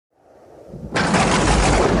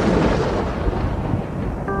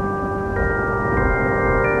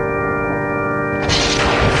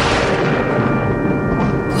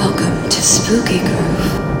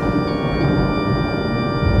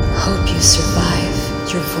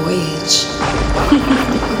Your voyage.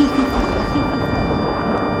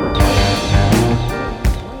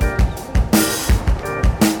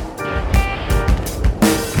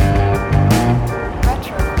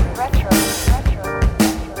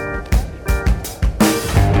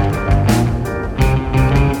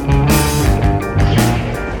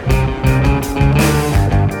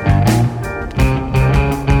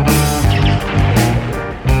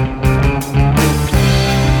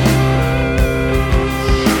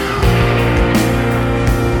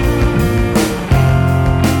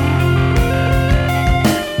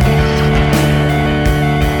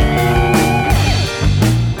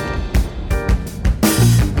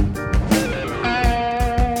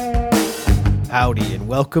 Howdy and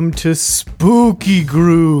welcome to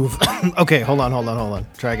SpookyGroove. Okay, hold on.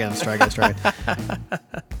 Try again.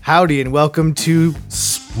 Howdy and welcome to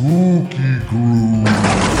SpookyGroove.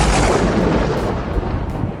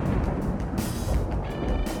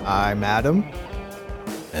 I'm Adam.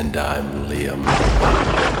 And I'm Liam.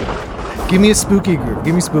 Give me a spooky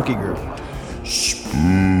groove. Spooky Groove.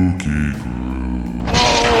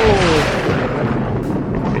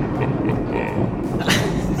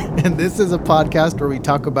 And this is a podcast where we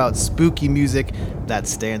talk about spooky music that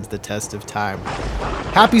stands the test of time.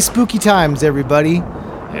 Happy spooky times, everybody.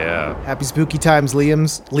 Yeah. Happy spooky times,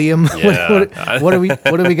 Liam. Yeah. What do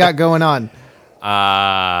we got going on?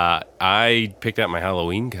 I picked out my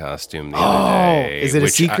Halloween costume the other day. Is it a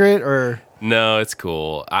secret or? No, it's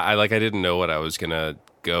cool. I didn't know what I was gonna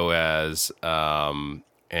go as. And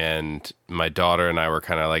my daughter and I were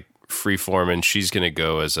kind of like freeforming. She's gonna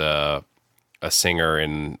go as a singer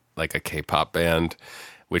in like a K-pop band,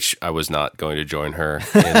 which I was not going to join her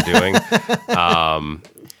in doing.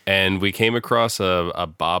 And we came across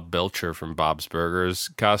a Bob Belcher from Bob's Burgers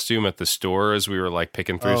costume at the store as we were like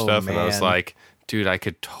picking through stuff. Man. And I was like, dude, I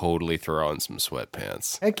could totally throw on some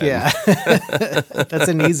sweatpants. Heck yeah. That's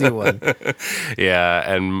an easy one.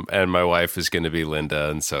 Yeah. And my wife is going to be Linda.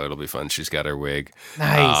 And so it'll be fun. She's got her wig.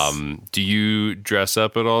 Nice. Do you dress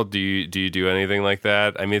up at all? Do you do anything like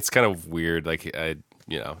that? I mean, it's kind of weird. Like,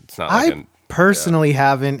 it's not like I personally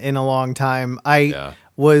haven't in a long time. So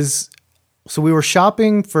we were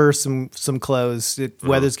shopping for some clothes.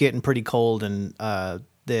 Weather's getting pretty cold, and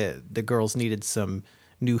the girls needed some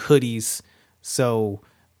new hoodies. So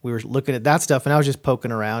we were looking at that stuff, and I was just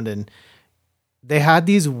poking around, and they had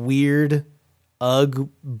these weird Ugg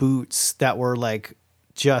boots that were like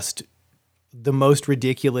just the most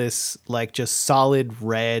ridiculous, like just solid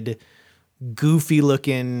red, goofy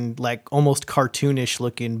looking, like almost cartoonish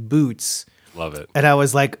looking boots. Love it. And I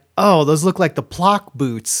was like, oh, those look like the Plock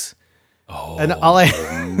boots. Oh, and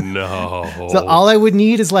no. So all I would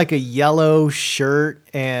need is like a yellow shirt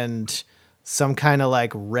and some kind of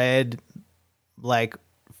like red, like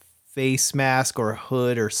face mask or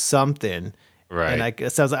hood or something. Right. And I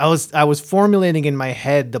was formulating in my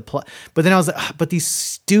head but then I was like, but these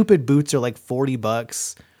stupid boots are like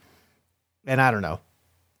 $40, and I don't know.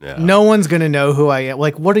 Yeah. No one's going to know who I am.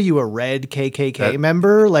 Like, what are you, a red KKK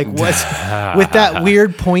member? Like, what's with that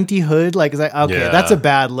weird pointy hood? Like, it's like, okay, that's a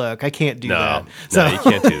bad look. I can't do that. No, you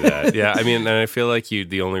can't do that. Yeah. I mean, and I feel like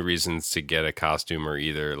the only reasons to get a costume are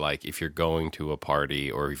either like if you're going to a party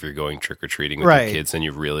or if you're going trick-or-treating with your kids and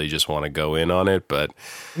you really just want to go in on it. But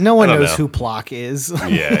no one knows who Plock is.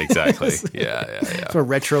 Yeah, exactly. Yeah. For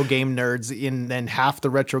retro game nerds, and then half the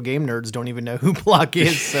retro game nerds don't even know who Plock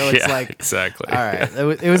is. So it's like, exactly. All right.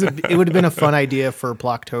 It would have been a fun idea for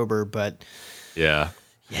Plocktober, but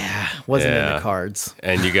wasn't in the cards.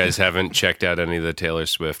 And you guys haven't checked out any of the Taylor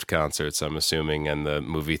Swift concerts, I'm assuming, and the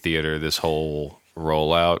movie theater, this whole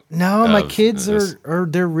rollout? No, my kids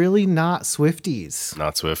they're really not Swifties.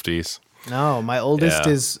 Not Swifties? No, my oldest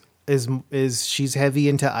is she's heavy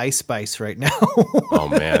into Ice Spice right now. Oh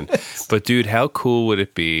man. But dude, how cool would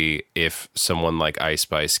it be if someone like Ice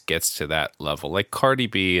Spice gets to that level? Like Cardi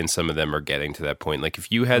B and some of them are getting to that point. Like if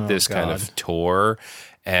you had this kind of tour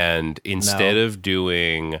and instead of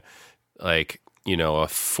doing like, a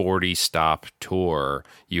 40 stop tour,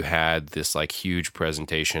 you had this like huge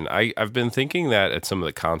presentation. I've been thinking that at some of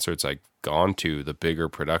the concerts I've gone to, the bigger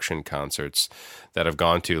production concerts that I've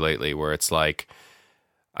gone to lately, where it's like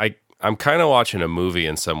I'm kind of watching a movie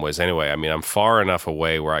in some ways anyway. I mean, I'm far enough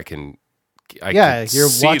away where I can you're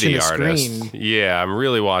see watching the the artist. screen. Yeah, I'm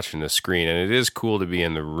really watching the screen, and it is cool to be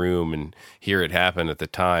in the room and hear it happen at the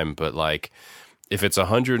time. But like, if it's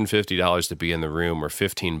 $150 to be in the room or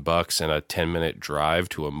 $15 and a 10-minute drive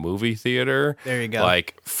to a movie theater, there you go.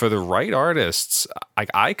 Like for the right artists,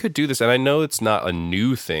 I could do this. And I know it's not a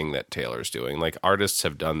new thing that Taylor's doing. Like artists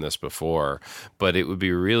have done this before, but it would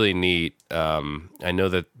be really neat. I know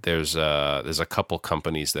that there's a couple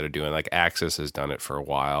companies that are doing, like Axis has done it for a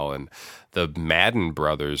while, and the Madden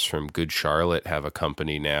brothers from Good Charlotte have a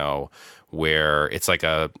company now where it's like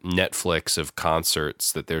a Netflix of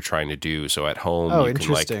concerts that they're trying to do. So at home, you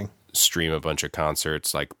can like stream a bunch of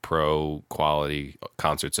concerts, like pro quality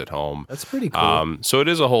concerts at home. That's pretty cool. So it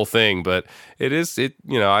is a whole thing, but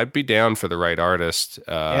I'd be down for the right artist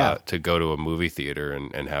to go to a movie theater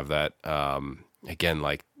and have that. Again,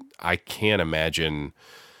 like I can't imagine,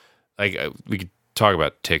 like we could talk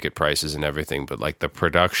about ticket prices and everything, but like the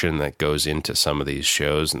production that goes into some of these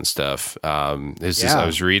shows and stuff. I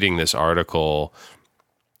was reading this article.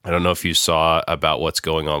 I don't know if you saw about what's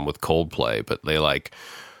going on with Coldplay, but they like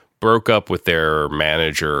broke up with their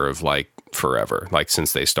manager of like forever, like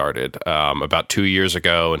since they started about 2 years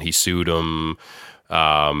ago, and he sued them,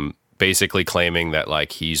 basically claiming that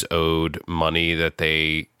like he's owed money that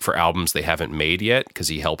for albums they haven't made yet, because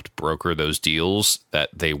he helped broker those deals that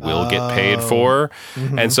they will get paid for.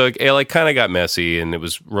 Mm-hmm. And so it like kind of got messy and it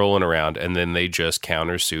was rolling around, and then they just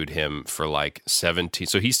countersued him for like 17.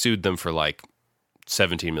 So he sued them for like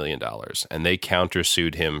 $17 million, and they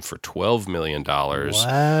countersued him for $12 million.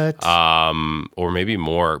 What? Or maybe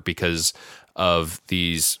more, because of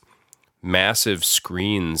these massive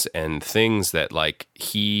screens and things that like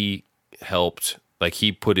he helped, like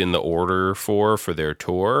he put in the order for their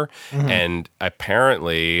tour. Mm-hmm. And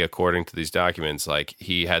apparently, according to these documents, like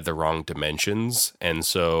he had the wrong dimensions. And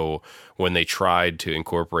so when they tried to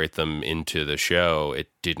incorporate them into the show, it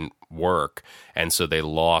didn't work. And so they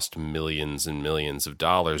lost millions and millions of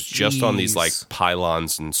dollars just on these like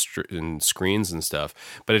pylons and screens and stuff.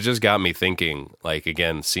 But it just got me thinking, like,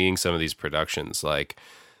 again, seeing some of these productions, like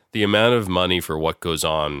the amount of money for what goes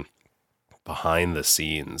on behind the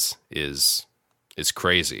scenes is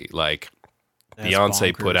crazy. Like that's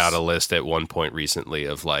Beyonce bonkers. Put out a list at one point recently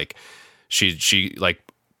of like she like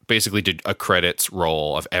basically did a credits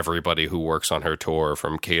roll of everybody who works on her tour,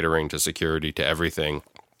 from catering to security to everything.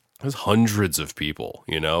 There's hundreds of people,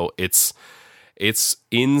 you know. It's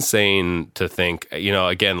insane to think, you know,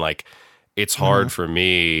 again, like it's hard for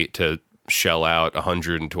me to shell out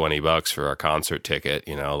 $120 for a concert ticket,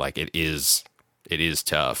 you know, like it is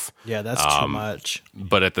tough. Yeah, that's too much.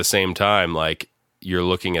 But at the same time, like you're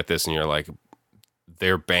looking at this and you're like,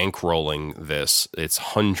 they're bankrolling this. It's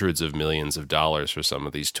hundreds of millions of dollars for some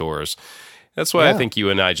of these tours. That's why I think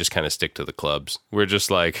you and I just kind of stick to the clubs. We're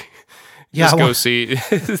just like, go see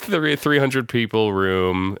the 300 people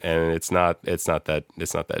room, and it's not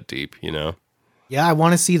that deep, you know? Yeah, I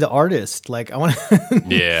want to see the artist. Like I want to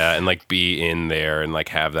yeah, and like be in there and like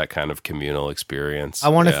have that kind of communal experience. I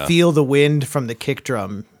want to feel the wind from the kick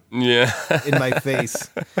drum. Yeah. In my face.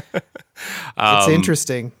 It's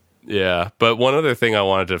interesting. Yeah, but one other thing I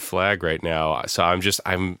wanted to flag right now. So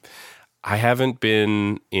I haven't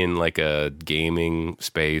been in like a gaming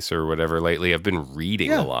space or whatever lately. I've been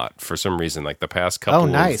reading a lot for some reason. Like the past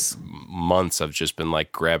couple of months, I've just been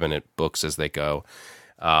like grabbing at books as they go.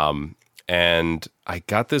 And I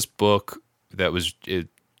got this book it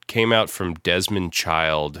came out from Desmond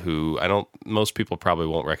Child, who most people probably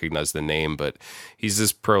won't recognize the name, but he's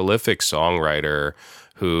this prolific songwriter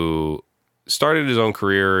who started his own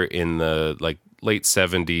career in the like late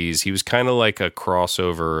 70s. He was kind of like a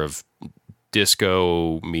crossover of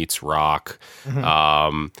disco meets rock.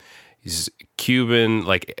 Mm-hmm. He's Cuban,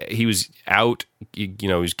 like he was out, you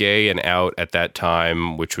know, he was gay and out at that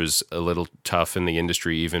time, which was a little tough in the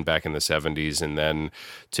industry, even back in the 70s. And then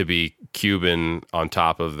to be Cuban on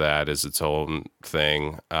top of that is its own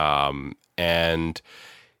thing. And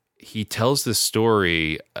he tells this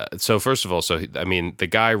story. So first of all, the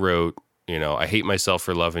guy wrote, you know, I Hate Myself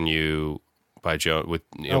for Loving You by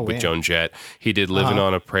with Joan Jett. He did Living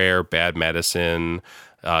on a Prayer, Bad Medicine,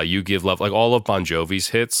 You Give Love, like all of Bon Jovi's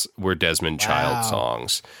hits were Desmond Child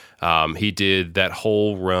songs. He did that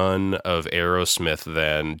whole run of Aerosmith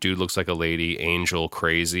then, Dude Looks Like a Lady, Angel,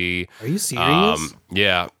 Crazy. Are you serious?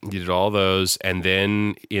 Yeah, he did all those. And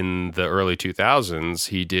then in the early 2000s,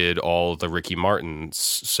 he did all the Ricky Martins.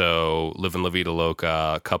 So Livin' La Vida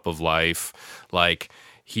Loca, Cup of Life, like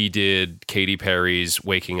he did Katy Perry's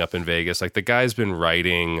Waking Up in Vegas. Like the guy's been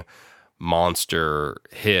writing monster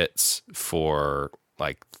hits for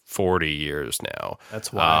like 40 years now.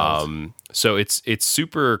 That's wild. So it's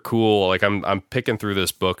super cool. Like I'm picking through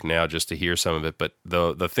this book now just to hear some of it. But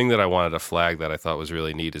the thing that I wanted to flag that I thought was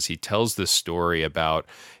really neat is he tells this story about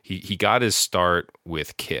he got his start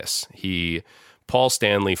with Kiss. Paul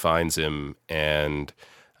Stanley finds him and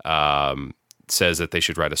says that they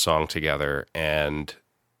should write a song together, and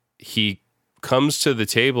he comes to the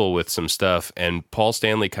table with some stuff, and Paul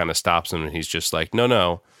Stanley kind of stops him, and he's just like,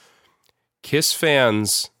 no, Kiss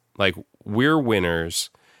fans, like, we're winners,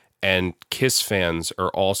 and Kiss fans are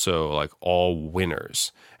also like all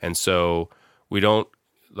winners. And so we don't,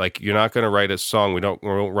 like, you're not going to write a song. We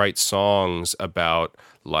won't write songs about,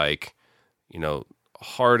 like, you know,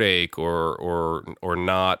 heartache or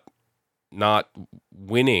not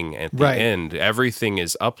winning at the end. Everything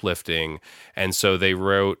is uplifting. And so they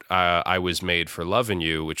wrote I Was Made for Loving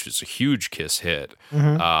You, which was a huge Kiss hit.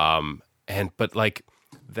 But like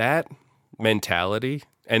that mentality,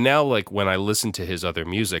 and now, like, when I listen to his other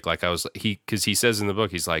music, like, because he says in the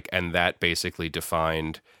book, he's like, and that basically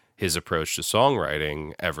defined his approach to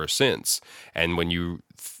songwriting ever since. And when you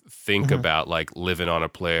think about, like, Living on a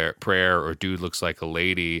Prayer or Dude Looks Like a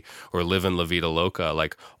Lady or Livin' La Vida Loca,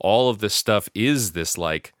 like, all of this stuff is this,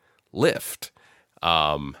 like, lift.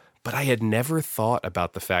 But I had never thought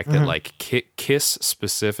about the fact that, like, Kiss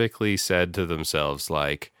specifically said to themselves,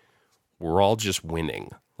 like, we're all just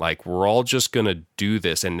winning. Like, we're all just going to do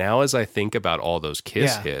this. And now as I think about all those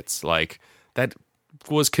Kiss hits, like, that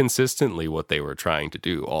was consistently what they were trying to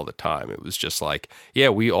do all the time. It was just like, yeah,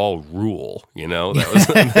 we all rule, you know? That was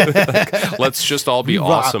like, let's just all be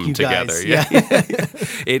awesome together. Yeah.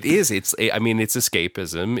 It is. I mean, it's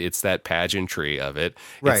escapism. It's that pageantry of it.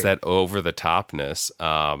 It's that over-the-topness.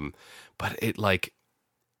 But it, like,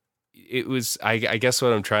 it was, I guess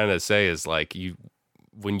what I'm trying to say is, like,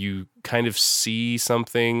 when you kind of see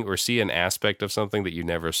something or see an aspect of something that you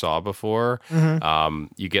never saw before,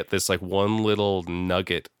 you get this, like, one little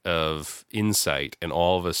nugget of insight, and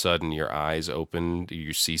all of a sudden your eyes open,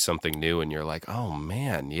 you see something new, and you're like, oh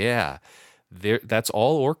man, yeah, that's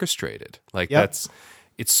all orchestrated. Like, it's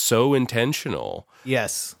so intentional.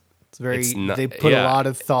 Yes. It's very, they put a lot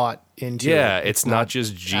of thought into it. Yeah, it's not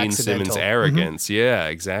just Gene Simmons' arrogance. Yeah,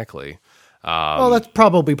 exactly. Well, that's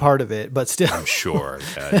probably part of it, but still. I'm sure.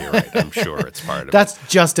 You're right. I'm sure it's part of it. That's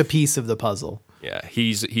just a piece of the puzzle. Yeah,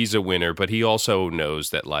 he's a winner, but he also knows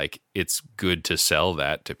that, like, it's good to sell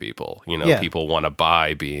that to people. You know, people want to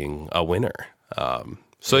buy being a winner. I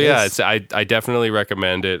definitely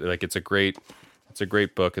recommend it. Like, it's a great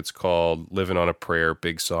book. It's called Living on a Prayer: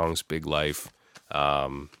 Big Songs, Big Life.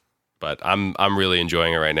 But I'm really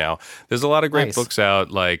enjoying it right now. There's a lot of great books out.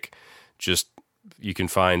 Like, just, you can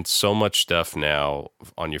find so much stuff now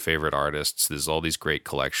on your favorite artists. There's all these great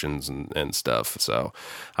collections and stuff. So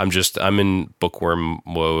I'm in bookworm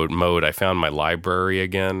mode. I found my library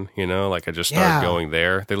again, you know, like, I just started going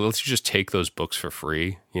there. They let you just take those books for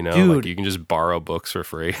free, you know, dude, like, you can just borrow books for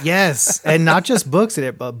free. Yes. And not just books,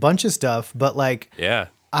 but a bunch of stuff. But, like,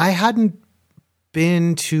 I hadn't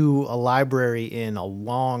been to a library in a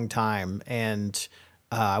long time, and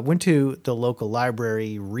I went to the local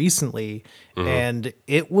library recently, and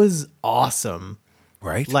it was awesome.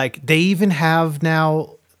 Right? Like, they even have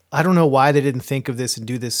now, I don't know why they didn't think of this and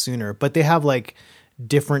do this sooner, but they have, like,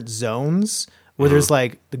 different zones where there's,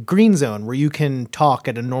 like, the green zone where you can talk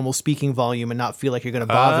at a normal speaking volume and not feel like you're going to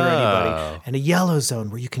bother anybody, and a yellow zone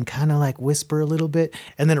where you can kind of, like, whisper a little bit,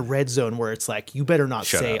 and then a red zone where it's like, you better not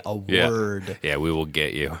say a word. Yeah, we will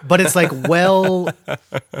get you. But it's, like, well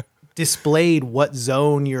displayed what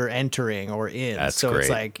zone you're entering or in. That's so great. It's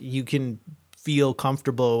like, you can feel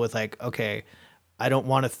comfortable with, like, okay, I don't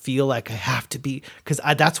want to feel like I have to be, because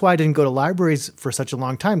that's why I didn't go to libraries for such a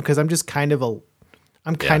long time, because I'm just kind of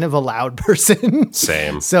a loud person.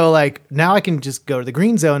 Same. So, like, now I can just go to the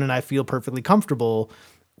green zone and I feel perfectly comfortable.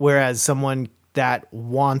 Whereas someone that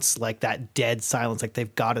wants, like, that dead silence, like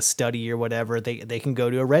they've got to study or whatever, they can go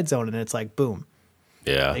to a red zone and it's like, boom.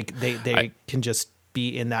 Yeah. Like, they can just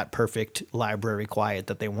be in that perfect library quiet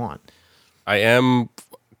that they want. I am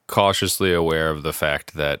cautiously aware of the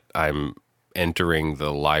fact that I'm entering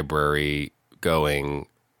the library going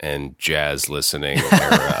and jazz listening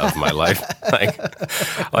era of my life.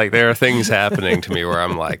 Like there are things happening to me where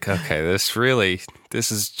I'm like, okay,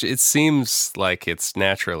 it seems like it's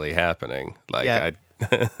naturally happening. Like,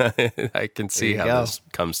 I can see how this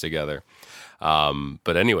comes together.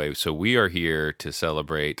 But anyway, so we are here to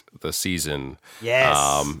celebrate the season. Yes.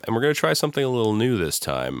 And we're going to try something a little new this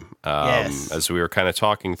time. As we were kind of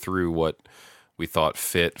talking through what we thought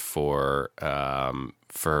fit for Halloween,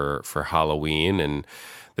 and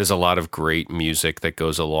there's a lot of great music that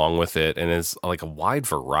goes along with it, and it's like a wide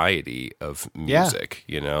variety of music.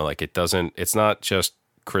 You know, like it's not just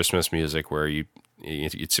Christmas music where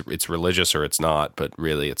it's religious or it's not, but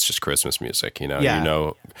really it's just Christmas music. You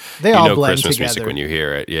know, they all blend Christmas together. music when you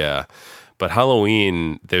hear it. Yeah, but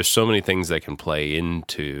Halloween, there's so many things that can play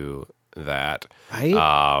into that.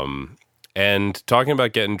 Right. And talking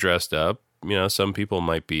about getting dressed up, you know, some people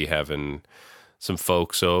might be having some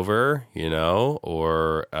folks over,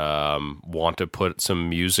 or want to put some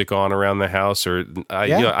music on around the house, or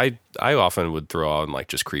I often would throw on like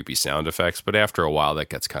just creepy sound effects, but after a while that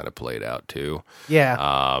gets kind of played out too.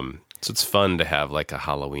 Yeah. So it's fun to have like a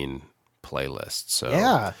Halloween playlist. So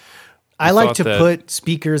yeah. I like to put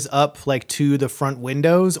speakers up like to the front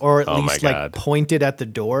windows, or at least like pointed at the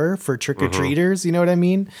door for trick-or-treaters. You know what I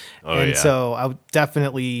mean? So I'm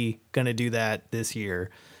definitely going to do that this year.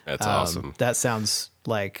 That's awesome. That sounds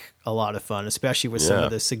like a lot of fun, especially with some of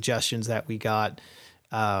the suggestions that we got.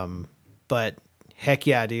 But heck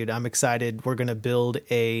yeah, dude, I'm excited. We're going to build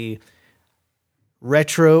a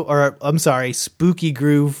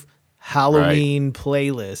SpookyGroove Halloween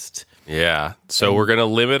playlist. Yeah. So we're going to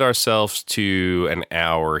limit ourselves to an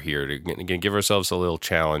hour here to give ourselves a little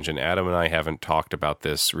challenge. And Adam and I haven't talked about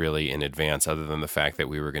this really in advance, other than the fact that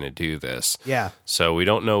we were going to do this. Yeah. So we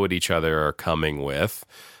don't know what each other are coming with.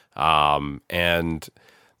 And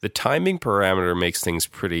the timing parameter makes things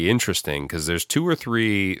pretty interesting, because there's 2 or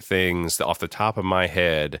 3 things off the top of my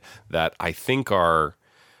head that I think are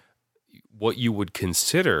what you would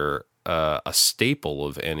consider a staple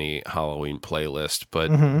of any Halloween playlist,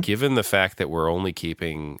 but given the fact that we're only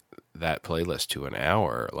keeping that playlist to an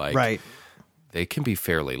hour, like they can be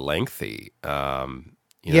fairly lengthy. It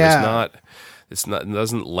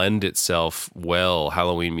doesn't lend itself well.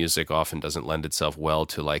 Halloween music often doesn't lend itself well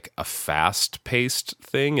to like a fast-paced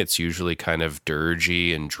thing. It's usually kind of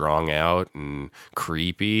dirgy and drawn out and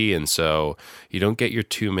creepy, and so you don't get your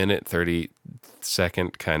 2-minute,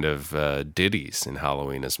 30-second kind of ditties in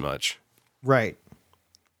Halloween as much. Right.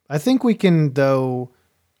 I think we can,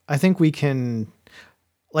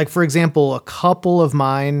 like, for example, a couple of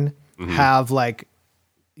mine have like,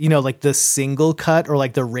 like the single cut or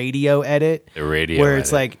like the radio edit. Where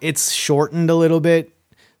it's like, it's shortened a little bit.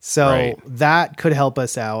 So that could help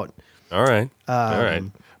us out. All right.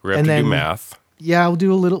 We have to do math. Yeah, we'll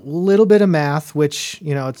do a little bit of math, which,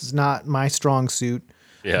 it's not my strong suit.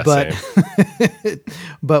 Yeah, but, same.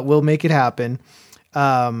 But we'll make it happen.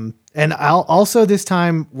 And I'll also, this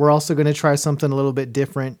time, we're also going to try something a little bit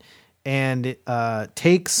different and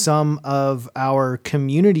take some of our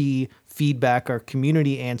community feedback, our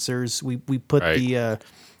community answers. We put the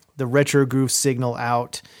Retro Groove signal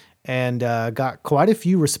out and got quite a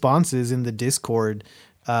few responses in the Discord.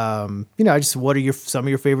 Just what are some of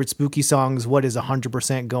your favorite spooky songs? What is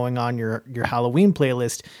 100% going on your Halloween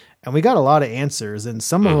playlist? And we got a lot of answers, and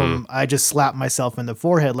some of them I just slapped myself in the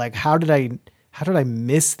forehead. Like, how did I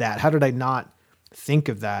miss that? How did I not think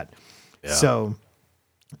of that? Yeah. So,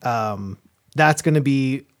 that's going to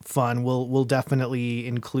be fun. We'll definitely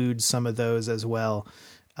include some of those as well,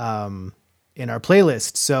 in our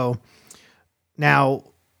playlist. So now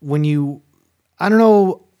I don't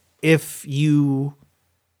know if you,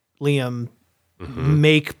 Liam,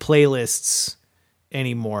 make playlists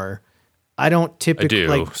anymore. I don't typically.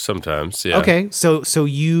 I do sometimes. Yeah. Okay. So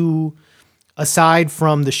you, aside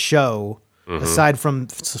from the show, aside from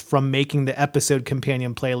making the episode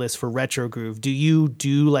companion playlist for Retro Groove, do you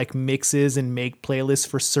do like mixes and make playlists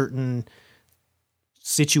for certain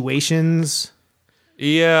situations?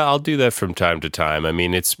 Yeah, I'll do that from time to time. I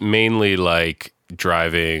mean, it's mainly like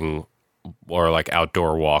driving or like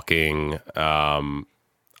outdoor walking.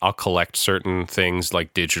 I'll collect certain things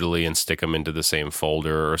like digitally and stick them into the same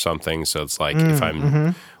folder or something. So it's like if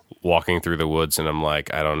I'm walking through the woods and I'm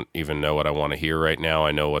like, I don't even know what I want to hear right now,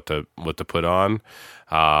 I know what to put on.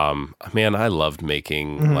 Man, I loved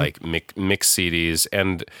making like mix CDs,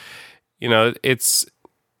 and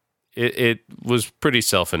it was pretty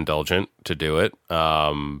self-indulgent to do it.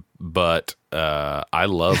 But I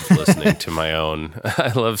loved listening to my own.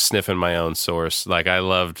 I love sniffing my own source. Like I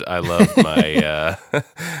loved my.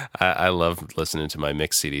 I loved listening to my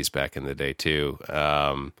mix CDs back in the day too.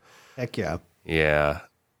 Heck yeah. Yeah,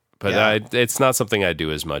 but it's not something I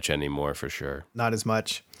do as much anymore, for sure. Not as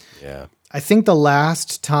much. Yeah. I think the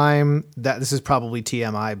last time that, this is probably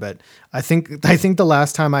TMI, but I think the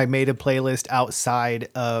last time I made a playlist outside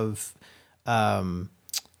of,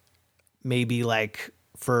 maybe like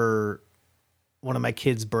for one of my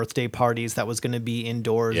kids' birthday parties that was going to be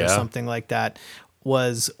indoors or something like that,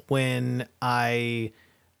 was when I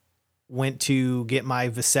went to get my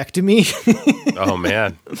vasectomy. Oh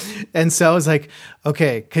man. And so I was like,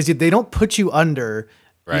 okay, cause they don't put you under,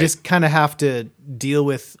 you just kind of have to deal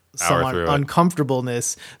with some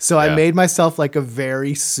uncomfortableness. So I made myself like a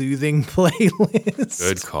very soothing playlist.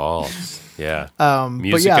 Good call. Yeah.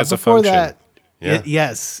 Music as a function.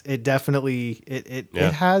 It definitely, it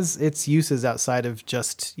has its uses outside of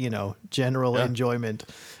just, general enjoyment.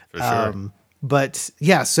 For sure. But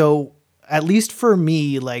yeah, so at least for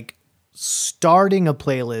me, like starting a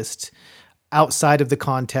playlist outside of the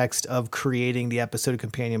context of creating the episode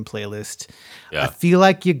companion playlist, I feel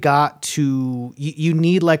like you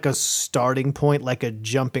need like a starting point, like a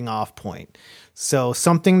jumping off point. So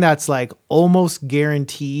something that's like almost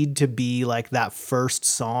guaranteed to be like that first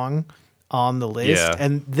song on the list. Yeah.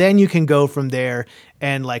 And then you can go from there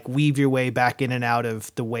and like weave your way back in and out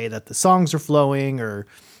of the way that the songs are flowing, or,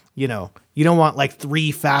 you know, you don't want like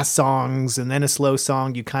 3 fast songs and then a slow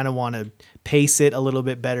song. You kind of want to pace it a little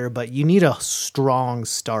bit better, but you need a strong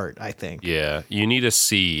start, I think. Yeah, you need a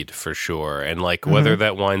seed for sure. And like whether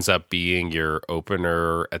that winds up being your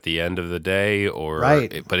opener at the end of the day or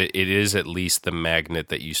but it is at least the magnet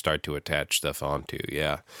that you start to attach stuff onto.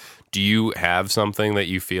 Yeah. Do you have something that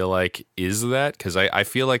you feel like is that? Because I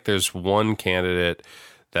feel like there's one candidate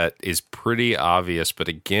that is pretty obvious, but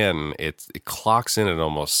again, it clocks in at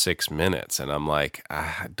almost 6 minutes, and I'm like,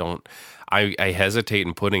 I hesitate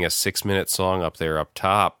in putting a 6-minute song up there up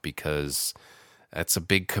top because that's a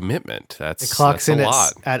big commitment. It clocks in a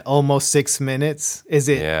lot. At almost 6 minutes. Is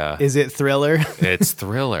it? Yeah. Is it Thriller? It's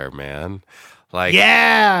Thriller, man. Like,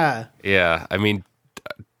 yeah. I mean,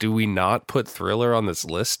 do we not put Thriller on this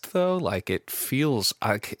list though? Like, it feels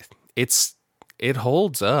it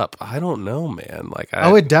holds up. I don't know, man. Like,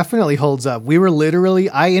 it definitely holds up.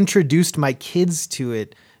 I introduced my kids to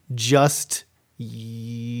it just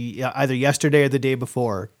either yesterday or the day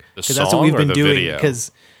before. Because that's what we've been doing.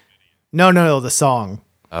 Because no, the song.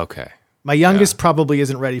 Okay. My youngest probably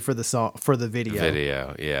isn't ready for the song, for the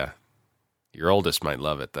video. Yeah. Your oldest might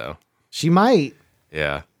love it though. She might.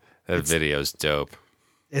 Yeah, that video's dope.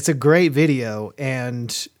 It's a great video,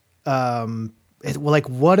 and like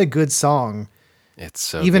what a good song. It's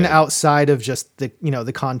so even good. Outside of just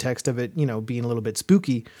the context of it, being a little bit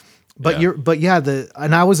spooky. But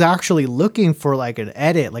and I was actually looking for like an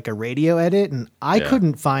edit, like a radio edit, and I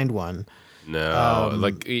couldn't find one. No,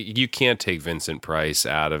 like you can't take Vincent Price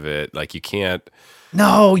out of it. Like you can't.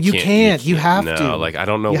 No, you can't. You have to. No, like I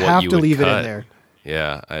don't know you what have you to would leave cut. it in there.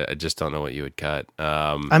 Yeah, I just don't know what you would cut.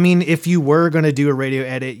 I mean, if you were going to do a radio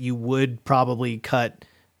edit, you would probably cut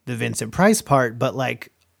the Vincent Price part, but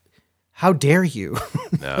like, how dare you?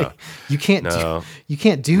 No, like, you can't do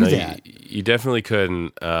that. You definitely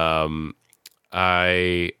couldn't. I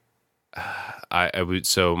would.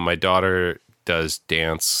 So my daughter does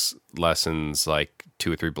dance lessons like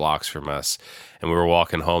 2 or 3 blocks from us, and we were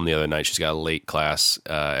walking home the other night. She's got a late class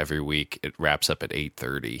every week. It wraps up at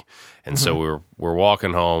 8:30, and so we're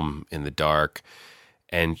walking home in the dark.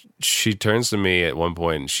 And she turns to me at one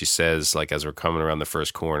point and she says, like, as we're coming around the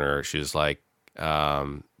first corner, she was like,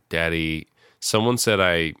 Daddy, someone said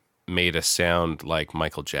I made a sound like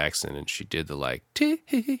Michael Jackson. And she did the like,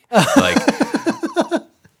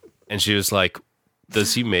 and she was like,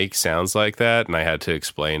 does he make sounds like that? And I had to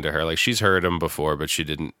explain to her, like, she's heard him before, but she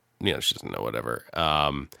didn't, she doesn't know whatever.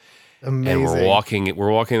 Amazing. And we're walking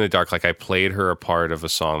in the dark. Like I played her a part of a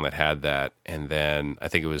song that had that. And then I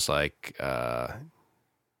think it was like, I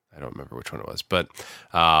don't remember which one it was, but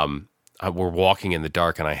we're walking in the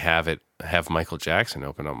dark, and I have Michael Jackson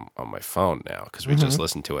open on my phone now because we just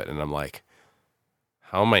listened to it, and I'm like,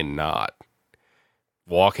 how am I not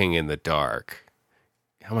walking in the dark?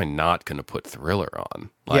 How am I not going to put Thriller on?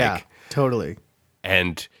 Like, yeah, totally.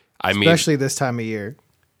 And especially this time of year,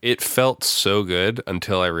 it felt so good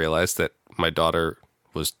until I realized that my daughter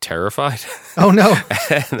was terrified. Oh no.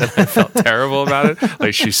 And then I felt terrible about it.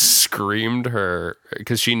 Like she screamed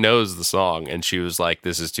because she knows the song, and she was like,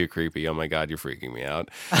 this is too creepy. Oh my God, you're freaking me out.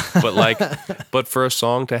 But for a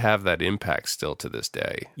song to have that impact still to this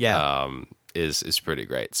day, is pretty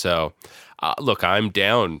great. So look, I'm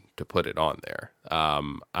down to put it on there.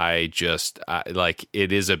 Like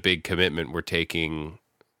it is a big commitment we're taking.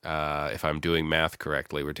 If I'm doing math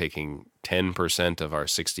correctly, we're taking 10% of our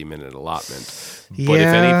 60-minute allotment. But if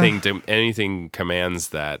anything commands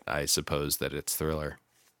that, I suppose that it's Thriller.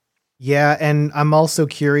 Yeah, and I'm also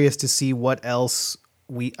curious to see what else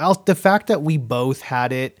the fact that we both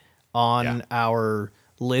had it on our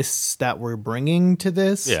lists that we're bringing to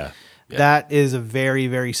this. Yeah. That is a very,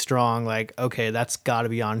 very strong, like, okay, that's got to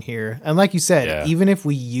be on here. And like you said, even if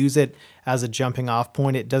we use it as a jumping off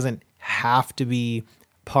point, it doesn't have to be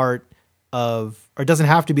it doesn't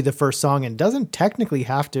have to be the first song, and doesn't technically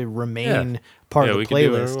have to remain part of the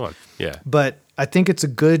playlist. Yeah. But I think it's a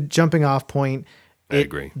good jumping off point. I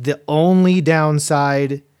agree. The only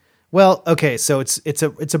downside, well, okay, so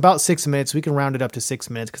it's about 6 minutes. We can round it up to 6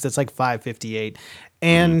 minutes because it's like 5:58.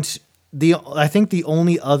 And I think the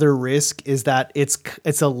only other risk is that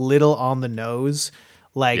it's a little on the nose.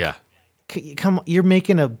 Like, come on, you're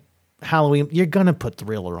making Halloween, you're gonna put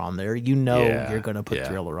Thriller on there. Yeah, you're gonna put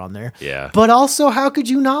Thriller on there. Yeah. But also, how could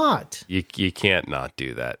you not? You can't not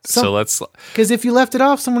do that. So let's, because if you left it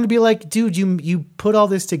off, someone would be like, "Dude, you put all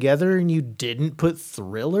this together and you didn't put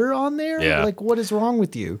Thriller on there? Yeah. Like, what is wrong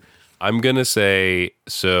with you?" I'm gonna say,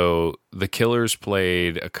 so the Killers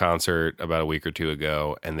played a concert about a week or two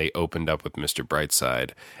ago, and they opened up with Mr.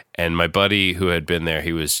 Brightside. And my buddy who had been there,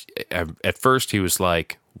 he was at first he was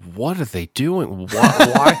like, "What are they doing?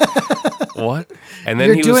 Why? What?" And then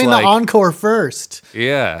You're he doing was like, the encore first.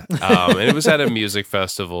 Yeah, and it was at a music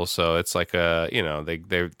festival, so it's like they're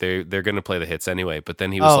gonna play the hits anyway. But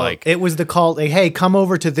then he was like, it was the call. Like, hey, come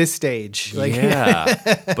over to this stage. Like,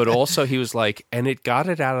 yeah. But also he was like, and it got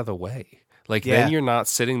it out of the way. Like then you're not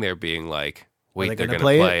sitting there being like, wait, they're gonna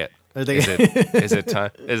play it. Are they? Is it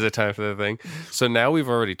time? Is it time for the thing? So now we've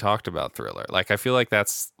already talked about Thriller. Like I feel like we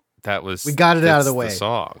got it out of the way. The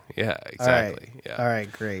song, yeah, exactly. All right. Yeah. All right,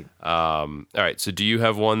 great. All right. So, do you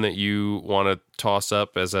have one that you want to toss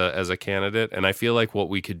up as a candidate? And I feel like what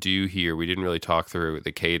we could do here, we didn't really talk through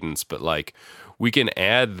the cadence, but like we can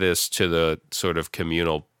add this to the sort of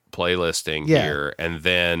communal playlisting here, and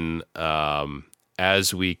then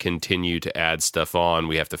as we continue to add stuff on,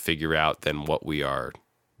 we have to figure out then what we are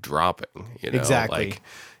dropping. Exactly. Like,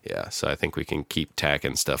 yeah. So I think we can keep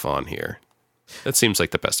tacking stuff on here. That seems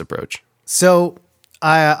like the best approach. So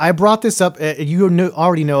I brought this up. You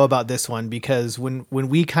already know about this one because when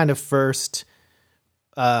we kind of first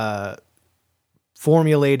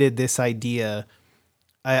formulated this idea,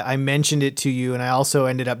 I mentioned it to you, and I also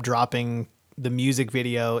ended up dropping the music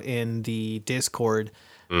video in the Discord.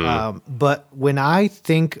 But when I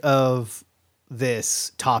think of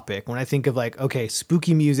this topic, when I think of like, okay,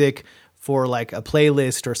 spooky music for like a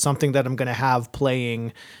playlist or something that I'm going to have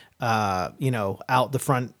playing, out the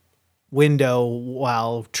front window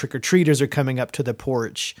while trick-or-treaters are coming up to the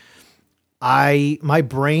porch, my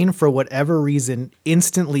brain, for whatever reason,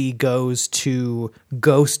 instantly goes to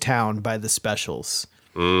Ghost Town by the Specials.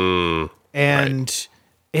 And right.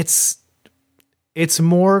 it's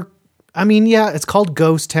more, I mean, yeah, it's called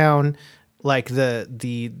Ghost Town. Like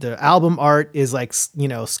the album art is like,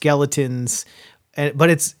 skeletons,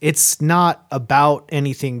 but it's not about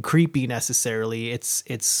anything creepy necessarily.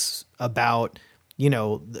 It's about,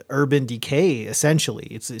 the urban decay essentially.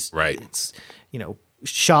 It's right. It's,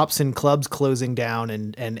 shops and clubs closing down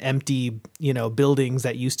and empty, buildings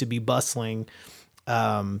that used to be bustling,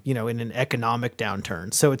 in an economic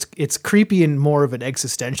downturn. So it's creepy in more of an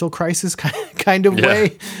existential crisis kind of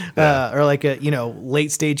way, or like a,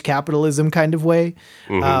 late stage capitalism kind of way,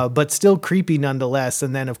 but still creepy nonetheless.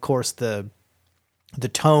 And then of course the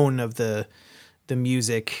tone of the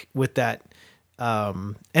music with that,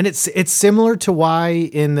 and it's similar to why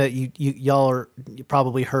in the you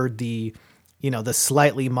probably heard the the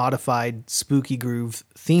slightly modified SpookyGroove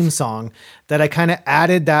theme song that I kind of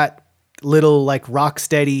added that little like rock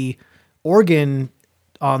steady organ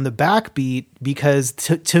on the backbeat because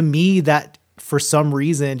to me that for some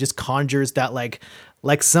reason just conjures that like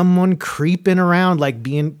someone creeping around, like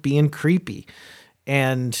being creepy.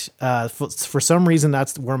 And for some reason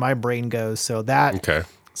that's where my brain goes. So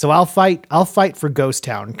I'll fight for Ghost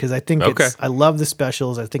Town because I think I love the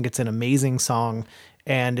Specials. I think it's an amazing song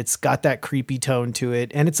and it's got that creepy tone to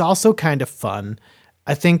it. And it's also kind of fun.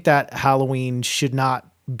 I think that Halloween should not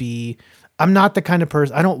be, I'm not the kind of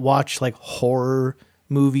person, I don't watch like horror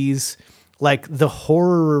movies, like the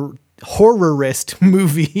horrorist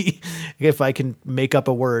movie, if I can make up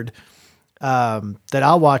a word, that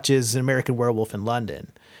I'll watch is An American Werewolf in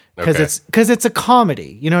London. Cause it's a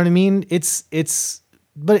comedy, you know what I mean?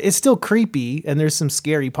 But it's still creepy and there's some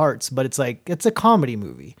scary parts, but it's like, it's a comedy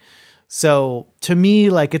movie. So to me,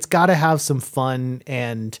 like it's gotta have some fun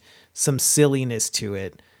and some silliness to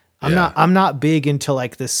it. I'm not big into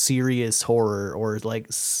like the serious horror or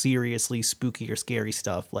like seriously spooky or scary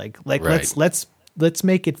stuff. Like right. let's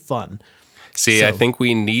make it fun. See, I think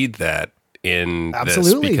we need that in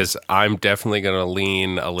Absolutely. This because I'm definitely going to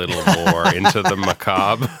lean a little more into the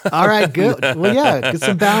macabre. All right, good. Well, yeah, get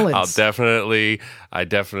some balance. I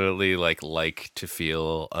definitely like to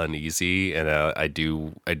feel uneasy, and I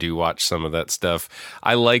do watch some of that stuff.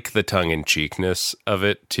 I like the tongue in cheekness of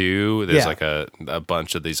it too. There's like a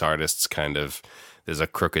bunch of these artists kind of. There's a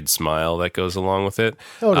crooked smile that goes along with it.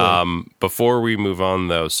 Totally. Before we move on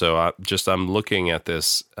though, so I'm looking at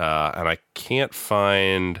this and I can't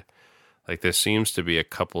find. Like there seems to be a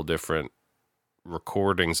couple different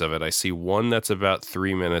recordings of it. I see one that's about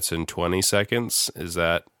 3 minutes and 20 seconds. Is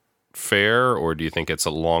that fair, or do you think it's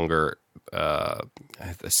a longer? I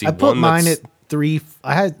put mine at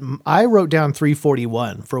I wrote down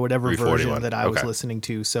 341 for whatever version that I was Okay. listening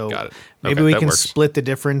to. So Got it. maybe Okay, we that can works. split the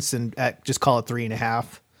difference and just call it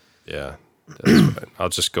 3.5. Yeah, that's fine.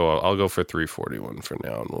 I'll go for 341 for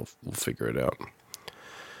now, and we'll figure it out.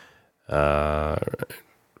 All right.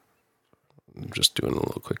 I'm just doing a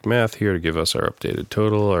little quick math here to give us our updated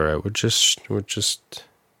total. All right, we're just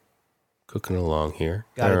cooking along here.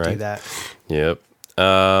 Gotta do that. Yep.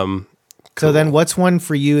 So then what's one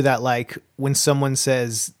for you that like when someone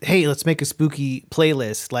says, hey, let's make a spooky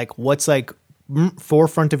playlist, like what's like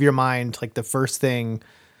forefront of your mind, like the first thing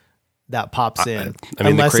that pops in? I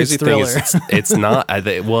mean, Unless the crazy it's thing Thriller. is it's not.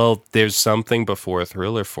 Well, there's something before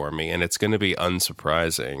Thriller for me, and it's going to be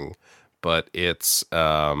unsurprising, but it's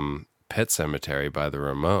Pet Sematary by the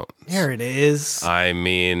Ramones. There it is. I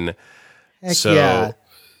mean, Heck so yeah.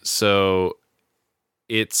 so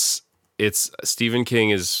it's Stephen King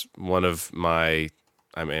is one of my.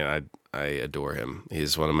 I mean, I adore him.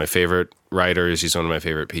 He's one of my favorite writers. He's one of my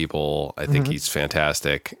favorite people. I think he's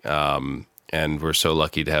fantastic. And we're so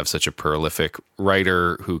lucky to have such a prolific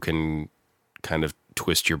writer who can kind of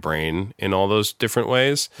twist your brain in all those different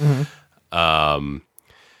ways.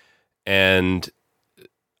 And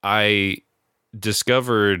I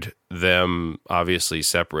discovered them obviously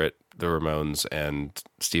separate, the Ramones and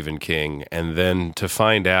Stephen King, and then to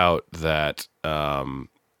find out that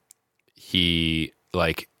he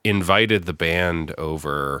like invited the band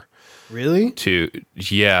over. Really? So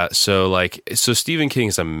Stephen King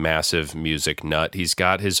is a massive music nut. He's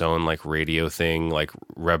got his own like radio thing, like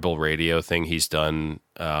Rebel Radio thing he's done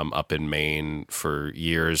up in Maine for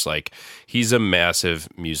years. Like he's a massive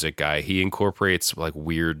music guy. He incorporates like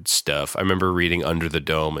weird stuff. I remember reading Under the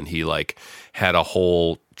Dome, and he like had a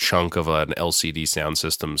whole chunk of an LCD Sound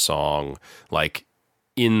System song like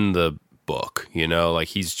in the book, you know, like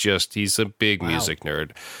he's a big music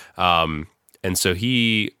nerd. And so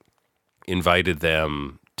he invited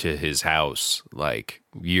them to his house like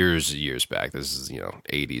years back. This is,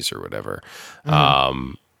 80s or whatever.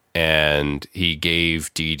 And he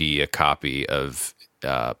gave Dee Dee a copy of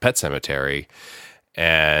Pet Sematary,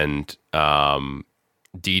 and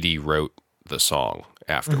Dee Dee wrote the song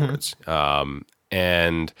afterwards.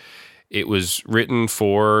 And it was written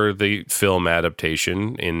for the film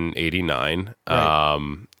adaptation in 89.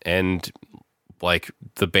 Right. And like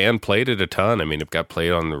the band played it a ton. I mean, it got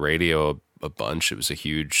played on the radio a bunch. It was a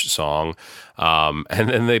huge song. And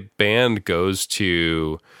then the band goes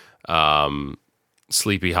to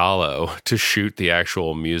Sleepy Hollow to shoot the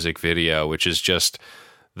actual music video, which is just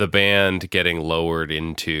the band getting lowered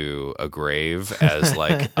into a grave as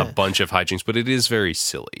like a bunch of hijinks, but it is very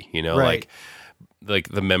silly, Right. like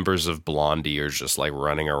the members of Blondie are just like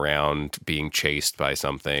running around being chased by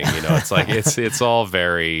something, it's like, it's all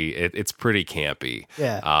very, it's pretty campy.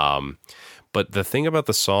 Yeah. But the thing about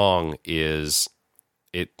the song is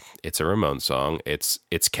it's a Ramones song. It's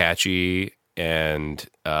catchy and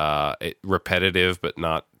repetitive, but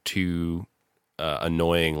not too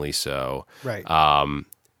annoyingly so. Right.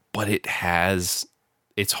 But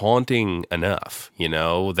it's haunting enough,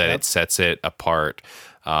 that it sets it apart.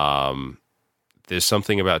 There's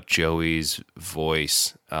something about Joey's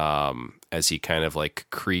voice as he kind of like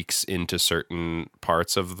creaks into certain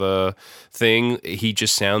parts of the thing. He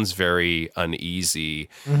just sounds very uneasy.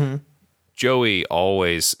 Joey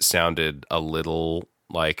always sounded a little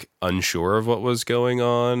like unsure of what was going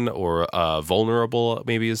on, or vulnerable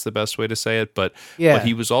maybe is the best way to say it. But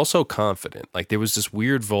he was also confident. Like there was this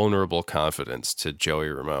weird vulnerable confidence to Joey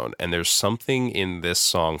Ramone. And there's something in this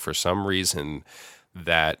song for some reason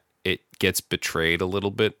that it gets betrayed a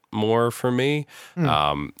little bit more for me.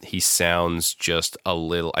 He sounds just a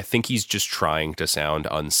little, I think he's just trying to sound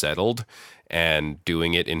unsettled and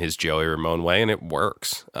doing it in his Joey Ramone way, and it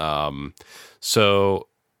works. So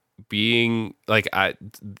being like,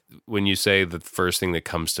 when you say the first thing that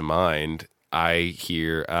comes to mind, I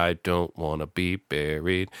hear, I don't want to be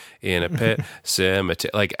buried in a pet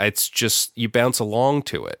cemetery. Like it's just, you bounce along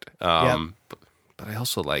to it. But I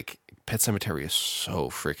also like, Pet Sematary is so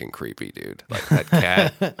freaking creepy, dude. Like that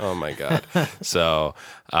cat. Oh my God. So,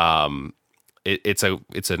 it's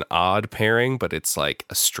an odd pairing, but it's like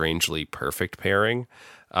a strangely perfect pairing.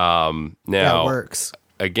 Now that works.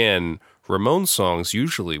 Again, Ramones songs,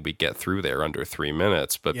 usually we get through there under 3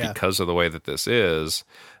 minutes, but because of the way that this is,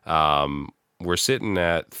 we're sitting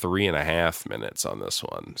at 3.5 minutes on this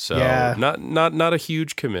one. So not a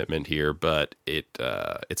huge commitment here, but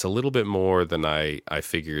it's a little bit more than I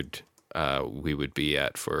figured we would be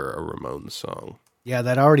at for a Ramones song. Yeah,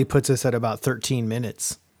 that already puts us at about 13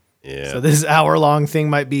 minutes. Yeah. So this hour-long thing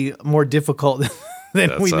might be more difficult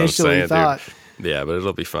than we initially thought. Dude. Yeah, but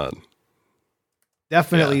it'll be fun.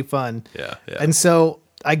 Definitely fun. Yeah. And so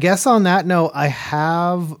I guess on that note, I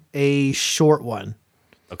have a short one.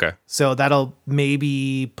 Okay. So that'll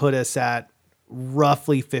maybe put us at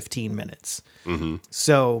roughly 15 minutes. Mm-hmm.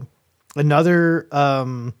 So another,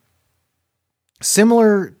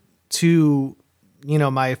 similar to,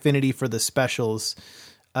 my affinity for the specials.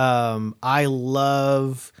 I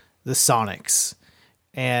love the Sonics,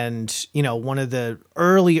 and, one of the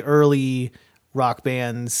early rock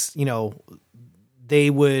bands, they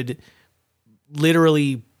would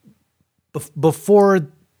literally before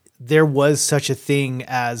there was such a thing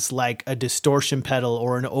as like a distortion pedal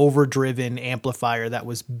or an overdriven amplifier that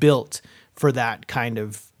was built for that kind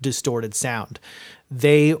of distorted sound.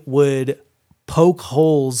 They would poke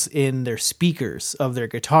holes in their speakers of their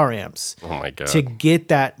guitar amps to get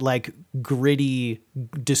that like gritty,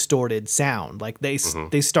 distorted sound. Like they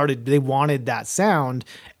wanted that sound,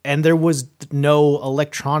 and there was no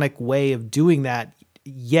electronic way of doing that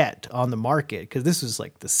yet on the market, because this was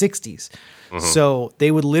like the 60s. So they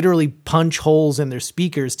would literally punch holes in their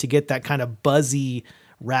speakers to get that kind of buzzy,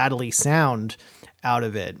 rattly sound out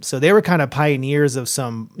of it. So they were kind of pioneers of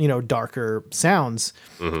some, darker sounds.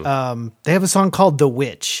 They have a song called The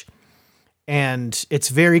Witch, and it's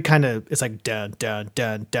very it's like dun, dun,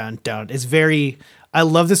 dun, dun, dun. It's very, I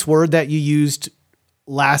love this word that you used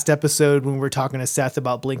last episode when we were talking to Seth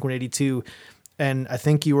about Blink-182. And I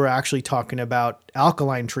think you were actually talking about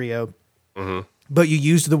Alkaline Trio, but you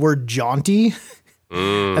used the word jaunty.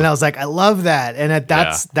 And I was like, I love that. And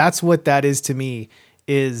that's what that is to me,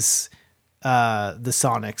 is the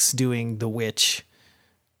Sonics doing The Witch.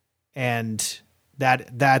 And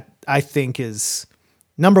that I think is,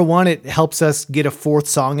 number one, it helps us get a fourth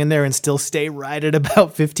song in there and still stay right at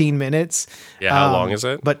about 15 minutes. Yeah. How long is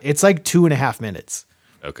it? But it's like 2.5 minutes.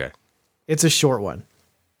 Okay. It's a short one.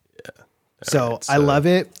 Yeah. So I love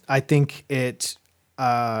it. I think it's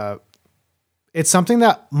something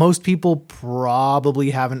that most people probably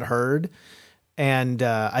haven't heard. And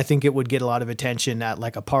I think it would get a lot of attention at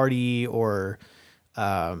like a party or,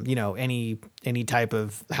 any type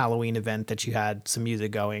of Halloween event that you had some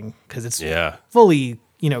music going, because it's fully,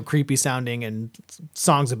 creepy sounding and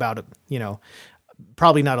songs about,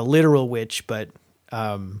 probably not a literal witch, but,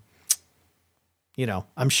 I'm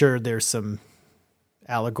sure there's some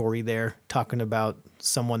allegory there talking about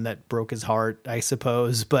someone that broke his heart, I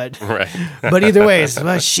suppose, but but either way,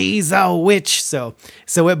 she's a witch, so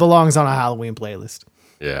it belongs on a Halloween playlist.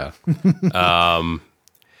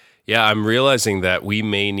 I'm realizing that we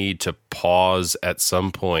may need to pause at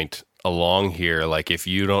some point along here. Like if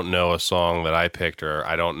you don't know a song that I picked, or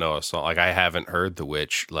I don't know a song, like I haven't heard The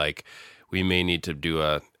Witch, like we may need to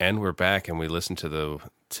do and we're back and we listen to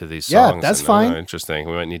these songs. Yeah, that's fine. Interesting.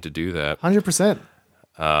 We might need to do that. 100%.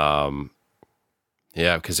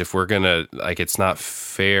 Yeah, because if we're gonna, like, it's not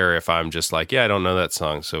fair if I'm just like, I don't know that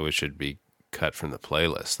song, so it should be cut from the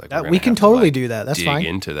playlist. Like we can totally do that. That's fine. Dig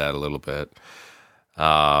into that a little bit.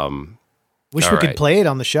 Wish we could play it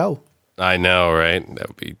on the show. I know, right? That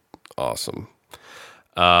would be awesome.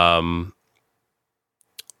 My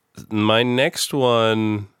next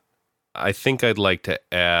one, I think I'd like to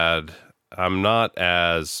add, I'm not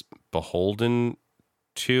as beholden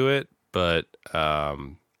to it, but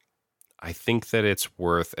I think that it's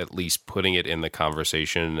worth at least putting it in the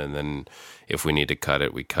conversation, and then if we need to cut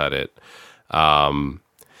it, we cut it.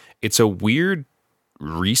 It's a weird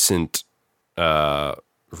recent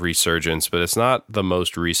resurgence, but it's not the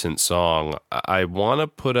most recent song. I want to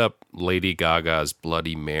put up Lady Gaga's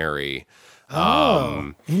Bloody Mary.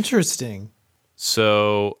 Interesting.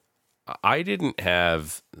 So I didn't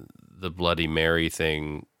have the Bloody Mary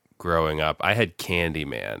thing growing up. I had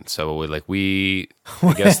Candyman. So we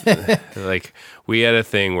had a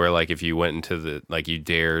thing where like if you went into the, like you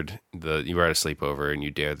were at a sleepover and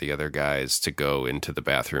you dared the other guys to go into the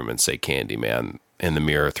bathroom and say Candyman in the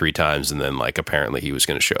mirror 3 times, and then like apparently he was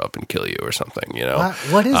going to show up and kill you or something,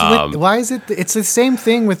 What is why is it? It's the same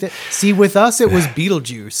thing with it. See, with us it was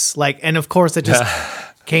Beetlejuice, like, and of course it just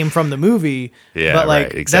came from the movie. Yeah, but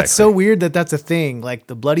like exactly. That's so weird that that's a thing. Like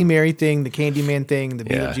the Bloody Mary thing, the Candyman thing, the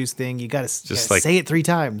Beetlejuice thing. You got to like, say it 3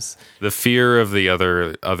 times. The fear of the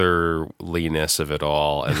otherliness of it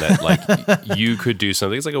all, and that like you could do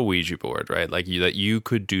something. It's like a Ouija board, right? Like that you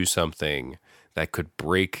could do something that could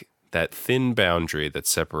break that thin boundary that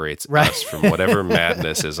separates us from whatever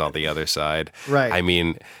madness is on the other side. Right. I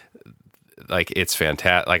mean, like it's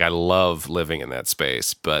fantastic. Like I love living in that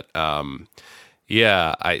space, but I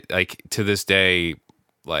like to this day,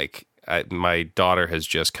 like my daughter has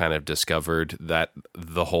just kind of discovered that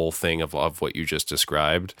the whole thing of what you just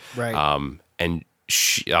described. Right. And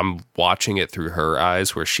I'm watching it through her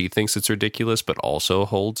eyes where she thinks it's ridiculous, but also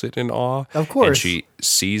holds it in awe. Of course. And she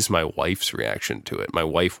sees my wife's reaction to it. My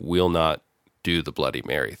wife will not do the Bloody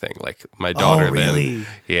Mary thing. Like my daughter, really?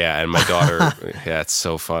 And my daughter, yeah, it's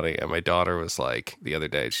so funny. And my daughter was like, the other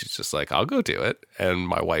day, she's just like, I'll go do it. And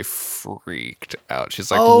my wife freaked out.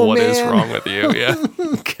 She's like, what is wrong with you? Yeah,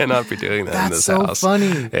 cannot be doing that in this house. That's so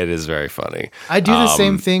funny. It is very funny. I do the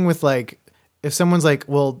same thing with like, if someone's like,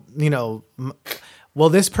 well,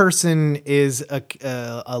 this person is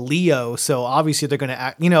a Leo, so obviously they're going to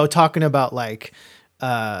act, talking about like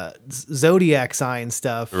zodiac sign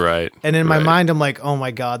stuff. Right. And in my mind, I'm like, oh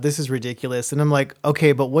my God, this is ridiculous. And I'm like,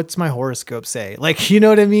 okay, but what's my horoscope say? Like, you know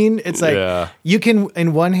what I mean? It's like, you can,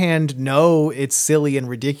 in one hand, know it's silly and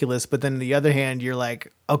ridiculous, but then on the other hand, you're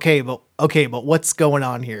like, okay, but what's going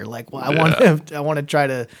on here? Like, well, I want to try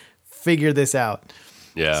to figure this out.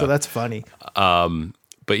 Yeah. So that's funny.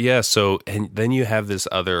 But yeah, so, and then you have this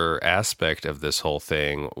other aspect of this whole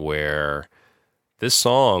thing where this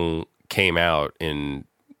song came out in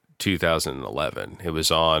 2011. It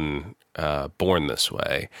was on Born This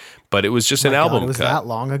Way, but it was just an album cut. It was cut. That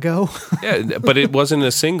long ago? Yeah, but it wasn't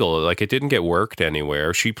a single. Like, it didn't get worked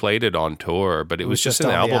anywhere. She played it on tour, but it was just an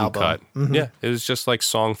album cut. Mm-hmm. Yeah, it was just like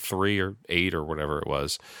song 3 or 8 or whatever it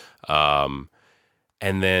was.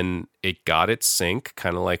 And then it got its sync,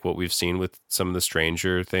 kind of like what we've seen with some of the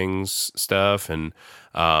Stranger Things stuff. And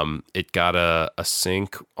it got a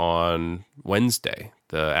sync on Wednesday,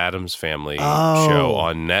 the Addams Family show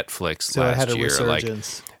on Netflix last year.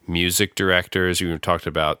 Resurgence. Like music directors, you talked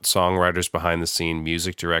about songwriters behind the scene,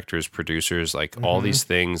 music directors, producers, like all these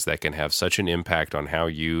things that can have such an impact on how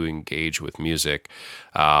you engage with music.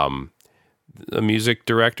 The music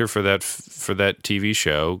director for that TV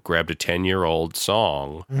show grabbed a 10-year-old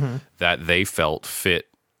song that they felt fit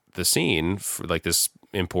the scene for like this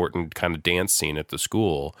important kind of dance scene at the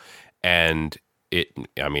school, and it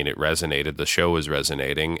resonated. The show was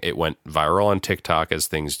resonating. It went viral on TikTok, as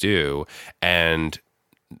things do, and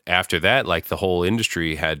after that, like the whole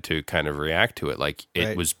industry had to kind of react to it. Like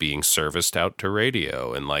it was being serviced out to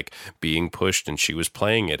radio and like being pushed, and she was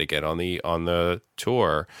playing it again on the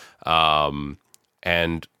tour.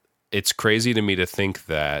 And it's crazy to me to think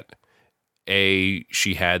that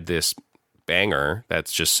she had this banger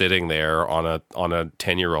that's just sitting there on a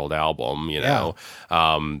 10-year-old album,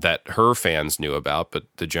 that her fans knew about, but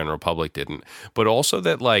the general public didn't. But also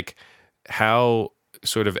that like how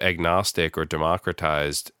sort of agnostic or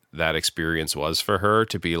democratized that experience was for her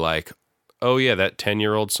to be like, oh yeah, that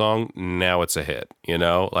 10-year-old song, now it's a hit,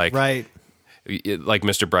 like, right. Like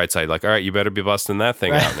Mr. Brightside, like, all right, you better be busting that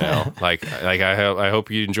thing out now. like I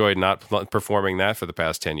hope you enjoyed not performing that for the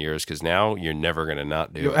past 10 years, because now you're never going to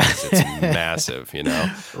not do it. It's massive,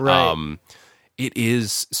 Right. It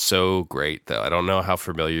is so great, though. I don't know how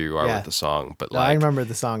familiar you are with the song, but I remember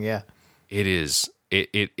the song. Yeah, it is.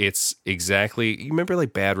 It's exactly. You remember,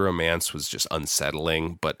 like Bad Romance was just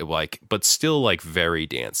unsettling, but still like very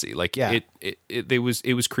dancey. Like it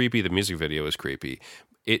was creepy. The music video was creepy.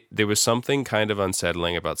 There was something kind of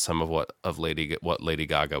unsettling about some of what Lady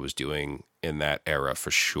Gaga was doing in that era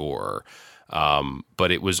for sure.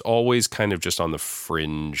 But it was always kind of just on the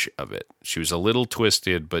fringe of it. She was a little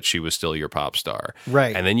twisted, but she was still your pop star.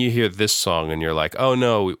 Right. And then you hear this song and you're like, oh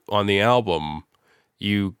no, on the album,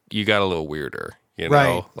 you got a little weirder,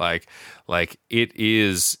 Right. Like it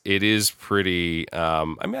is pretty,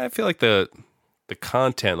 I feel like the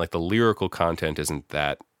content, like the lyrical content isn't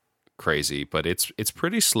that crazy, but it's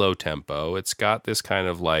pretty slow tempo. It's got this kind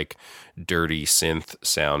of like dirty synth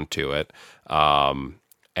sound to it.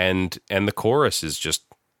 And the chorus is just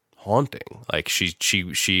haunting. Like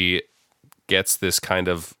she gets this kind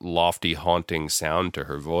of lofty, haunting sound to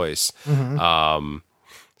her voice.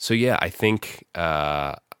 So yeah, I think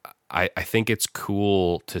I think it's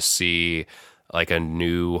cool to see like a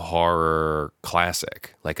new horror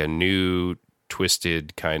classic, like a new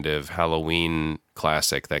twisted kind of Halloween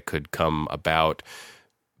classic that could come about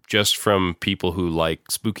just from people who like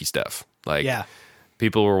spooky stuff. Like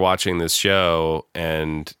people were watching this show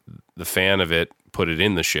and the fan of it put it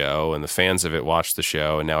in the show and the fans of it watched the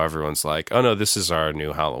show, and now everyone's like, oh no, this is our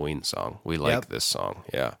new Halloween song. We like this song.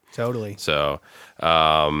 Yeah. Totally. So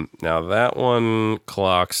now that one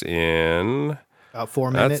clocks in about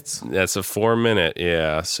 4 minutes. That's a 4-minute,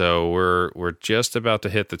 yeah. So we're just about to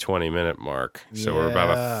hit the 20-minute mark. So we're about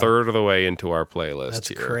a third of the way into our playlist. That's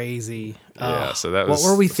here. Crazy. Yeah. So that was. What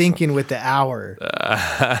were we thinking with the hour?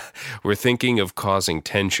 We're thinking of causing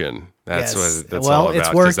tension. That's what that's all all about.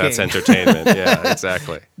 It's working. That's entertainment. Yeah,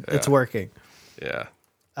 exactly. Yeah. It's working. Yeah.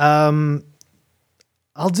 I'll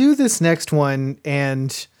do this next one,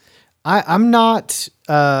 and I'm not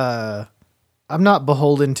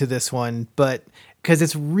beholden to this one, but because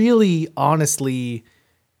it's really honestly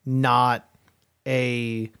not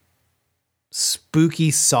a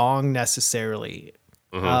spooky song necessarily.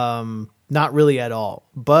 Not really at all.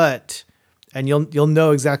 But and you'll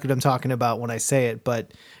know exactly what I'm talking about when I say it,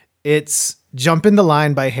 but it's Jump in the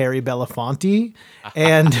Line by Harry Belafonte.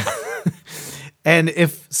 And and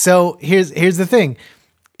if so, here's the thing.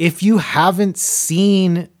 If you haven't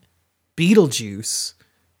seen Beetlejuice,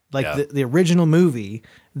 like the original movie,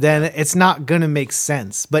 then it's not going to make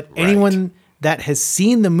sense. But anyone that has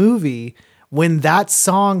seen the movie, when that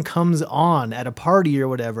song comes on at a party or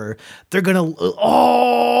whatever, they're going to,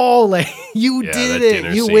 like, you did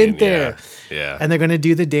it. You went there. Yeah. And they're going to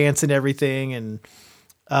do the dance and everything. And,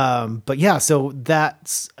 but yeah, so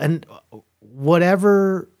that's, and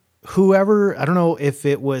whoever, I don't know if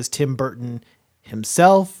it was Tim Burton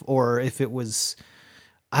himself or if it was,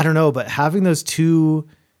 I don't know, but having those two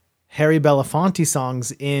Harry Belafonte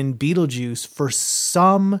songs in Beetlejuice, for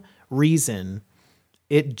some reason,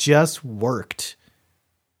 it just worked.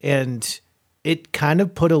 And it kind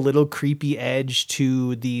of put a little creepy edge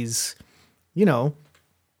to these,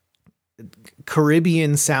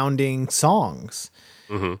 Caribbean sounding songs.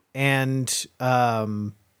 And I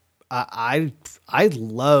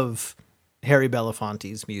love Harry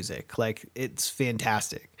Belafonte's music. Like, it's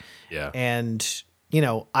fantastic. Yeah. And,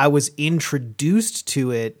 I was introduced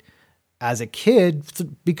to it as a kid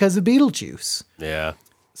because of Beetlejuice. Yeah.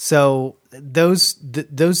 So those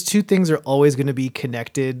two things are always going to be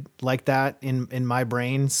connected like that in my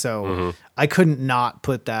brain. So I couldn't not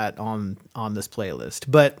put that on this playlist.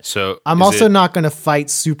 But so I'm also not going to fight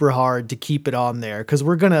super hard to keep it on there because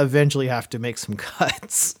we're going to eventually have to make some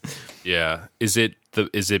cuts. Yeah. Is it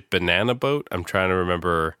Banana Boat? I'm trying to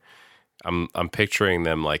remember. I'm picturing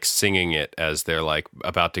them like singing it as they're like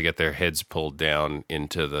about to get their heads pulled down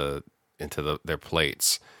into their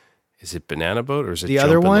plates. Is it Banana Boat or is it the Jump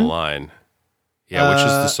other in one? The Line? Yeah, which is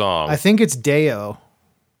the song? I think it's Deo.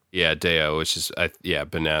 Yeah, Deo, which is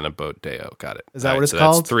Banana Boat Deo. Got it. Is that what it's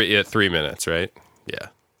called? That's 3 minutes, right? Yeah.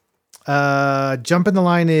 Jump in the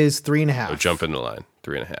Line is 3.5. Oh, Jump in the Line,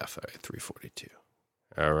 3.5. All right, 3:42.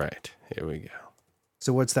 All right, here we go.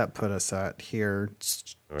 So what's that put us at here?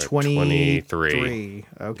 It's All right, 23.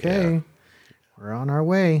 Okay. Yeah. We're on our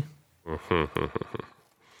way. All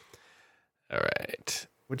right.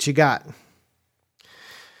 What you got?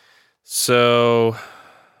 So,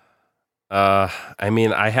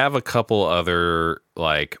 I have a couple other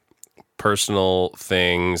like personal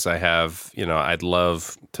things. I have, I'd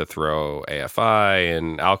love to throw AFI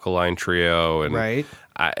and Alkaline Trio and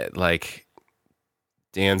I like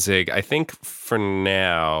Danzig. I think for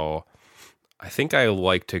now, I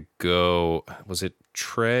like to go. Was it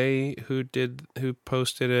Trey who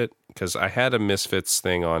posted it? Because I had a Misfits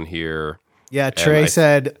thing on here. Yeah, Trey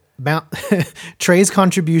said Trey's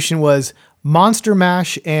contribution was Monster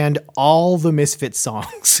Mash and all the Misfits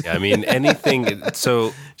songs. Yeah, I mean, anything.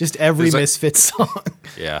 So just every Misfits song.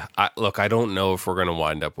 Yeah. I don't know if we're going to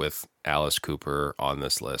wind up with Alice Cooper on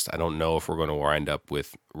this list. I don't know if we're going to wind up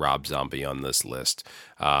with Rob Zombie on this list.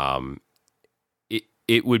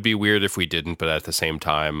 It would be weird if we didn't, but at the same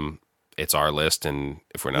time, it's our list, and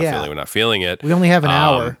if we're not feeling it. We only have an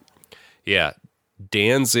hour. Yeah.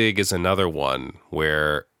 Danzig is another one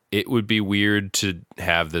where it would be weird to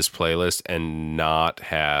have this playlist and not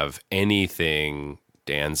have anything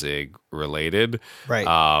Danzig related. Right.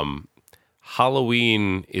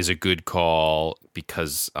 Halloween is a good call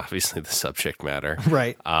because obviously the subject matter.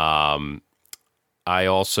 Right. I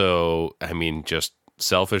also, just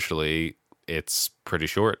selfishly, it's pretty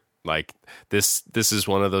short. Like this is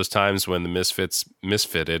one of those times when the Misfits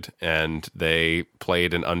misfitted and they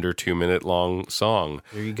played an under 2 minute long song.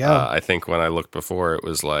 There you go. I think when I looked before, it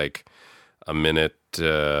was like a minute,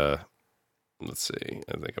 let's see,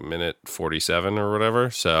 I think a minute 47 or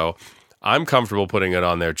whatever. So I'm comfortable putting it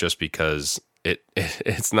on there just because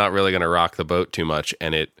it's not really going to rock the boat too much.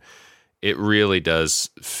 And it really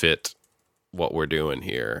does fit what we're doing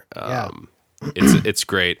here. It's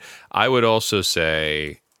great. I would also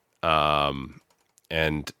say, Trey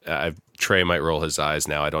might roll his eyes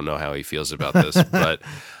now. I don't know how he feels about this, but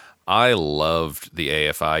I loved the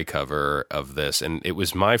AFI cover of this, and it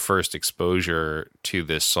was my first exposure to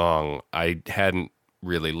this song. I hadn't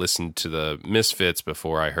really listened to the Misfits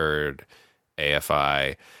before I heard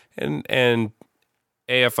AFI, and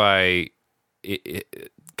AFI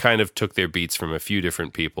it kind of took their beats from a few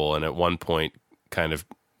different people, and at one point kind of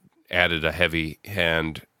added a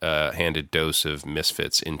handed dose of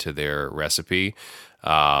Misfits into their recipe.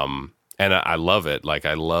 And And I love it. Like,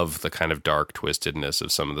 I love the kind of dark twistedness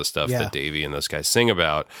of some of the stuff that Davey and those guys sing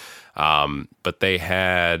about. But they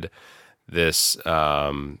had this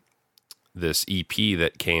this EP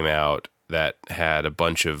that came out that had a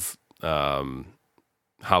bunch of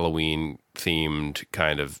Halloween themed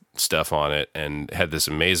kind of stuff on it, and had this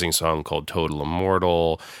amazing song called Total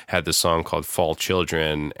Immortal, had this song called Fall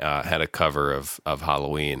Children, had a cover of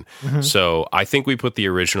Halloween. So I think we put the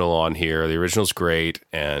original on here. The original's great,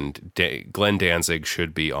 and Glenn Danzig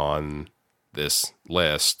should be on this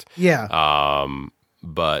list.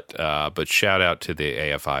 But shout out to the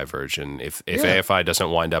AFI version. If AFI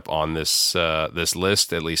doesn't wind up on this this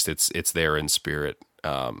list, at least it's there in spirit.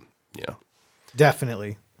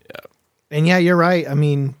 Definitely. And yeah, you're right. I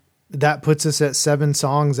mean, that puts us at 7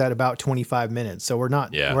 songs at about 25 minutes. So we're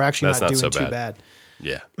actually not doing too bad.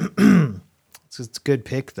 Yeah. It's a good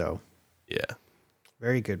pick though. Yeah.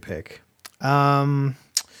 Very good pick.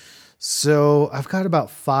 So I've got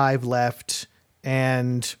about 5 left,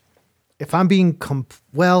 and if I'm being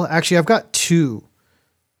actually I've got 2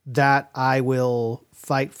 that I will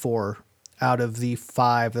fight for out of the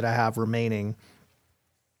 5 that I have remaining.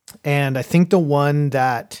 And I think the one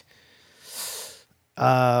that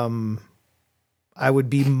I would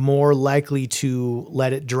be more likely to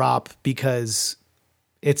let it drop, because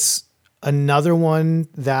it's another one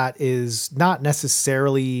that is not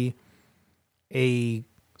necessarily a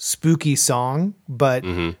spooky song, but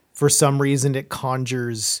for some reason it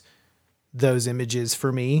conjures those images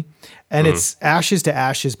for me. And it's Ashes to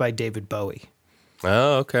Ashes by David Bowie.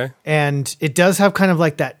 Oh, okay. And it does have kind of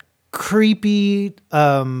like that creepy,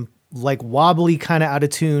 like wobbly kind of out of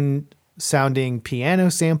tune sounding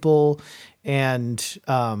piano sample. And,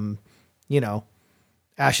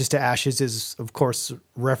 Ashes to Ashes is of course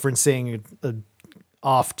referencing a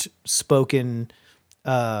oft spoken,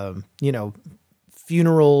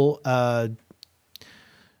 funeral,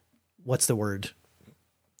 what's the word?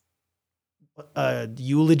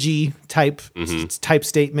 Eulogy type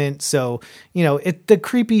statement. So, the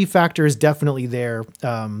creepy factor is definitely there.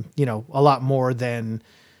 A lot more than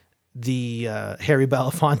the Harry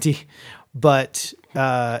Belafonte, but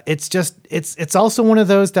it's also one of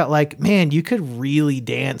those that, like, man, you could really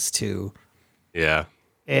dance to. Yeah.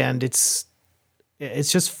 And it's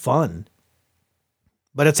just fun.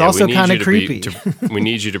 But it's also kind of creepy. We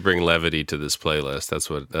need you to bring levity to this playlist. That's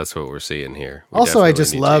what we're seeing here. I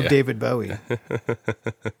just love David Bowie.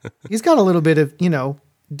 He's got a little bit of,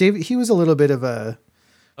 David. He was a little bit of a.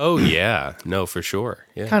 Oh yeah, no, for sure.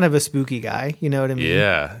 Yeah, kind of a spooky guy. You know what I mean?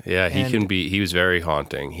 Yeah. He was very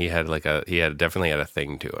haunting. He definitely had a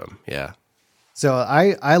thing to him. Yeah. So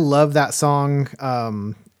I love that song.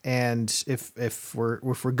 And if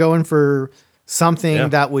we're going for something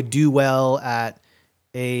that would do well at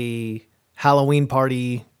a Halloween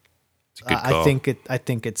party, I think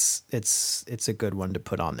it's a good one to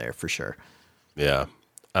put on there for sure. Yeah.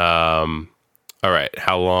 All right.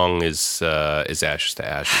 How long is Ashes to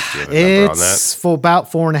Ashes? Do you have a number on that? It's for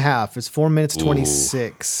about 4.5. It's 4 minutes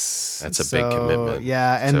 26. That's a big commitment.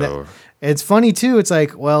 Yeah, and it's funny too. It's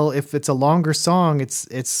like, well, if it's a longer song, it's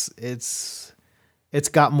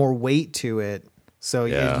got more weight to it. So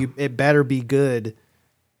it better be good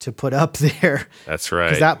to put up there. That's right.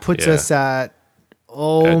 Because that puts us at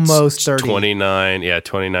almost 30. 29. Yeah,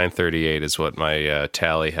 29:38 is what my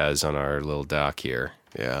tally has on our little doc here.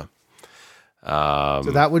 Yeah.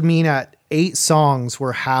 So that would mean at 8 songs,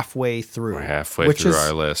 we're halfway through. We're halfway through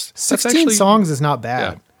our list. 16 songs is not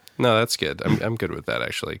bad. Yeah. No, that's good. I'm good with that,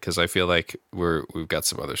 actually, because I feel like we've got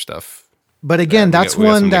some other stuff. But again, that's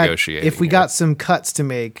one that if we got some cuts to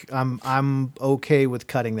make, I'm okay with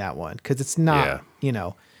cutting that one, because it's not,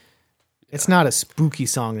 it's not a spooky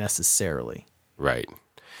song necessarily. Right.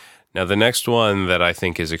 Now, the next one that I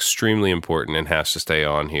think is extremely important and has to stay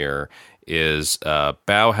on here is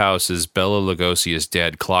Bauhaus's Bela Lugosi is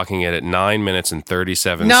Dead, clocking it at 9 minutes and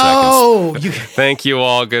 37 seconds. Thank you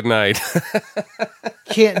all. Good night.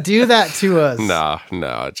 Can't do that to us. No,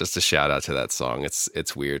 just a shout out to that song.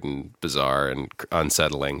 It's weird and bizarre and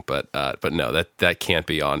unsettling, but no, that can't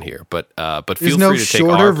be on here. But feel free to take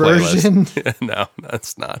our version. No,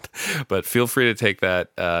 that's not. But feel free to take this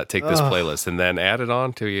playlist and then add it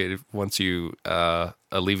on to you once you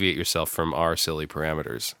alleviate yourself from our silly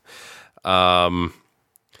parameters.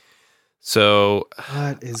 So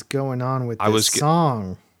what is going on with this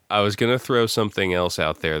song? I was going to throw something else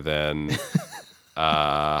out there then.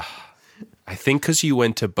 I think because you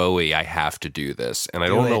went to Bowie, I have to do this. And I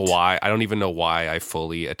don't know why. I don't even know why I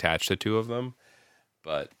fully attached the two of them.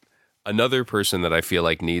 But another person that I feel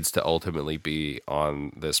like needs to ultimately be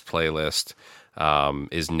on this playlist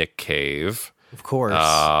is Nick Cave. Of course.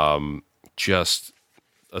 just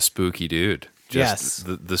a spooky dude. Just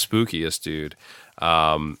the spookiest dude.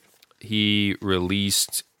 He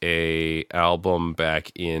released a album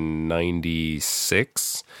back in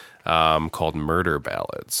 '96 called Murder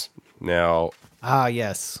Ballads. Now,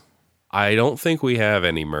 yes. I don't think we have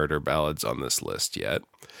any murder ballads on this list yet.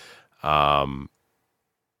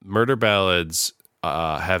 Murder ballads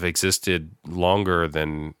have existed longer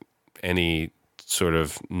than any sort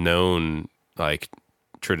of known like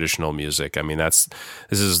traditional music. I mean, this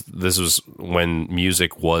was when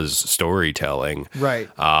music was storytelling. Right.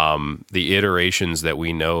 The iterations that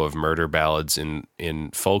we know of murder ballads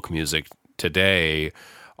in folk music today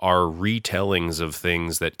are retellings of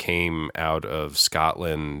things that came out of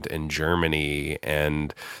Scotland and Germany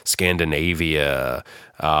and Scandinavia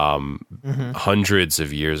hundreds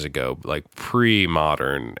of years ago, like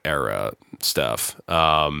pre-modern era stuff.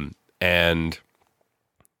 And,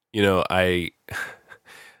 you know,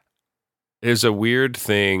 there's a weird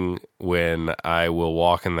thing when I will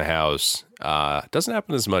walk in the house. It doesn't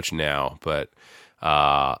happen as much now, but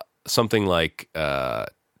something like To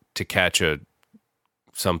Catch a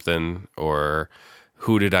Something or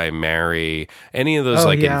Who Did I Marry? Any of those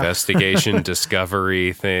investigation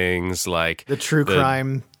discovery things, like the true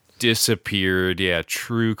crime disappeared,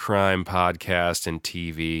 true crime podcast and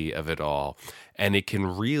TV of it all. And it can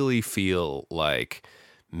really feel like,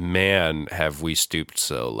 man, have we stooped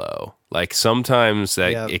so low? Like sometimes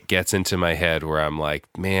it gets into my head where I'm like,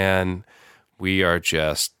 man, we are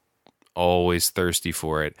just always thirsty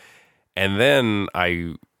for it. And then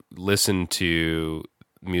I listen to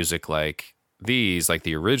music like these, like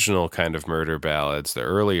the original kind of murder ballads, the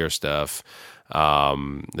earlier stuff,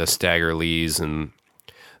 the Stagger Lees and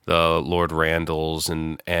the Lord Randalls,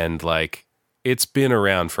 and like it's been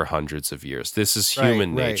around for hundreds of years. This is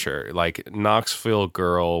human nature. Like Knoxville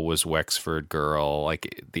Girl was Wexford Girl,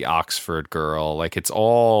 like the Oxford Girl, like it's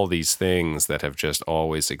all these things that have just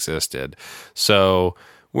always existed. So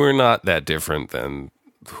we're not that different than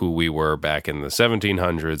who we were back in the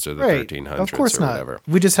 1700s or the 1300s. Of course or not. Whatever.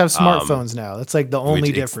 We just have smartphones now. That's like the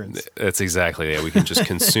only difference. That's exactly it. We can just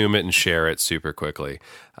consume it and share it super quickly.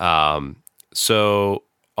 So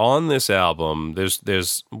on this album,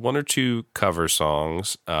 there's one or two cover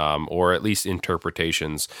songs, or at least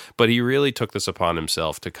interpretations, but he really took this upon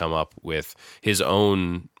himself to come up with his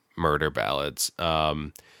own murder ballads.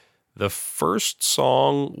 The first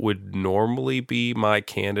song would normally be my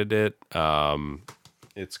candidate.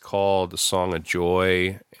 It's called Song of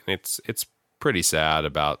Joy, and it's pretty sad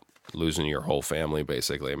about losing your whole family,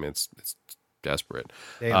 basically. I mean, it's desperate.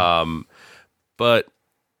 But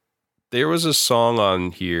there was a song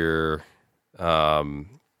on here. Well,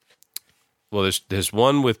 there's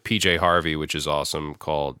one with PJ Harvey, which is awesome,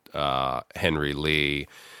 called Henry Lee.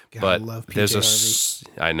 God, but I love PJ there's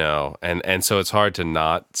I know, and so it's hard to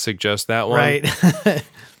not suggest that one. Right.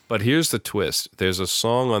 But here's the twist. There's a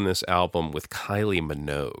song on this album with Kylie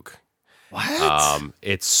Minogue. What?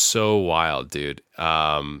 It's so wild, dude.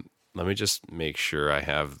 Let me just make sure I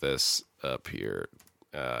have this up here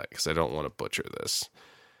because I don't want to butcher this.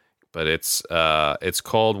 But it's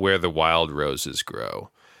called Where the Wild Roses Grow.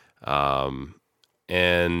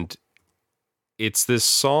 And it's this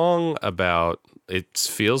song about, it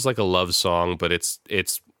feels like a love song, but it's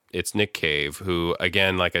Nick Cave, who,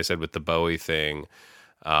 again, like I said with the Bowie thing,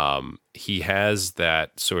 he has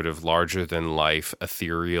that sort of larger than life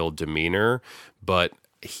ethereal demeanor, but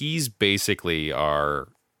he's basically our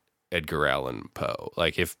Edgar Allan Poe.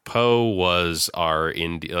 Like if Poe was an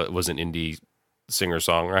indie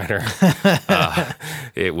singer-songwriter,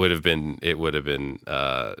 it would have been Nick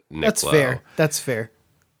Lowe. That's fair.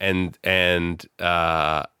 And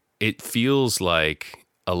it feels like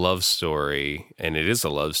a love story, and it is a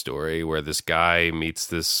love story where this guy meets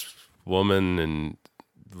this woman and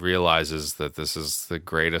realizes that this is the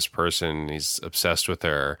greatest person. He's obsessed with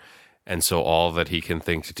her, and so all that he can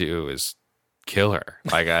think to do is kill her.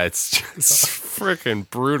 Like it's just freaking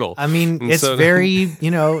brutal. I mean, and it's so, very,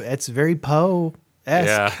 it's very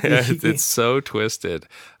Poe-esque. Yeah, it's so twisted.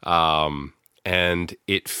 And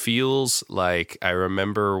it feels like, I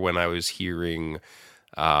remember when I was hearing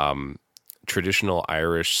traditional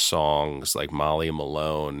Irish songs like Molly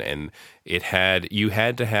Malone, and you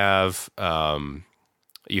had to have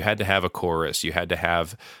a chorus, you had to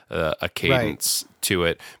have a cadence to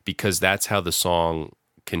it, because that's how the song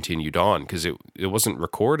continued on, because it wasn't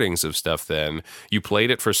recordings of stuff then. You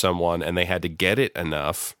played it for someone and they had to get it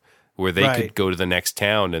enough where they could go to the next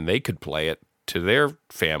town and they could play it to their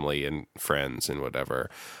family and friends and whatever.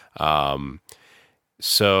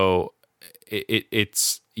 So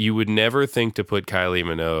it's you would never think to put Kylie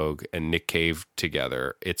Minogue and Nick Cave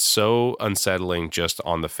together. It's so unsettling just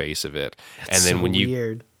on the face of it. And then when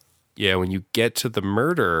weird. when you get to the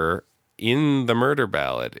murder in the murder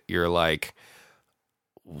ballad, you're like,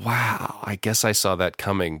 wow, I guess I saw that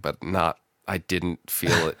coming, but I didn't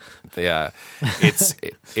feel it. Yeah.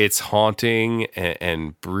 It's haunting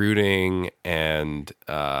and brooding and,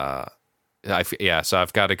 so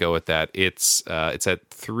I've got to go with that. It's at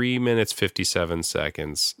 3 minutes 57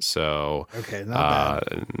 seconds. So okay, not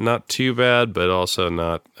bad. Not too bad, but also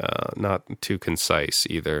not too concise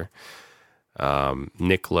either.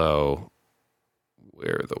 Nick Lowe,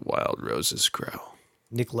 Where the Wild Roses Grow.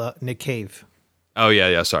 Nick Cave. Oh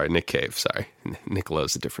yeah. Sorry, Nick Cave. Sorry, Nick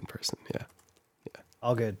Lowe's a different person. Yeah.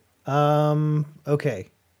 All good. Okay.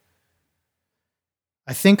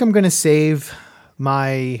 I think I'm gonna save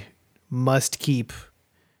my must keep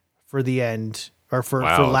for the end or for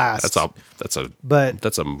last. That's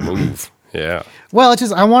a move. Yeah. Well, it's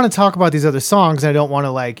just I want to talk about these other songs. I don't want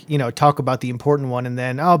to talk about the important one and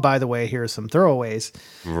then by the way, here are some throwaways.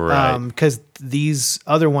 Right. Because these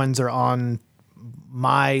other ones are on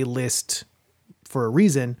my list for a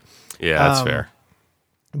reason. Yeah, that's fair.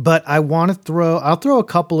 But I'll throw a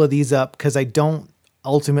couple of these up because I don't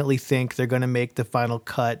ultimately think they're going to make the final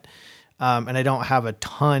cut. And I don't have a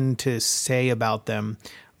ton to say about them,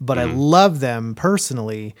 but I love them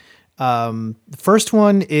personally. The first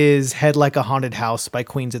one is Head Like a Haunted House by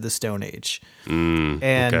Queens of the Stone Age. Queens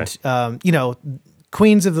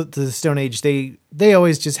of the Stone Age, they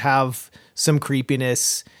always just have some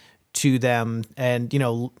creepiness to them. And,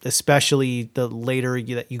 especially the later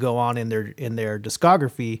that you go on in their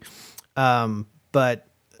discography. But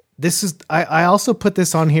this is, I also put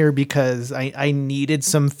this on here because I needed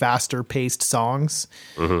some faster paced songs.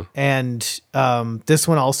 Mm-hmm. And this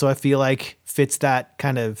one also, I feel like fits that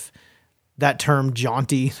kind of, that term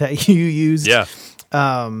jaunty that you used. Yeah.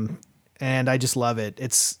 And I just love it.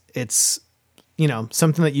 It's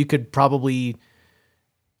something that you could probably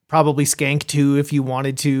skank to if you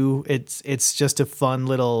wanted to. It's just a fun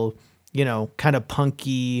little, kind of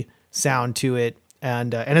punky sound to it.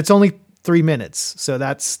 And it's only 3 minutes. So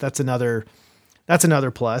that's another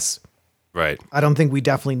plus. Right. I don't think we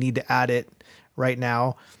definitely need to add it right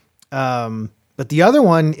now. But the other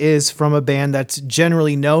one is from a band that's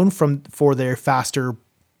generally known for their faster,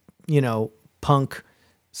 punk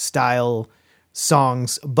style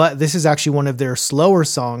songs. But this is actually one of their slower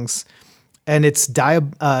songs, and it's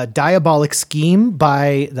Diabolic Scheme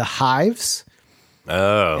by The Hives.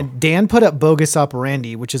 Oh. And Dan put up Bogus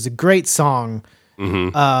Operandi, which is a great song.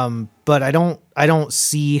 Mm-hmm. But I don't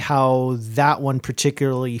see how that one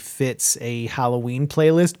particularly fits a Halloween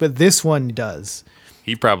playlist, but this one does.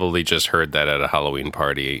 He probably just heard that at a Halloween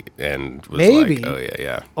party and was like, oh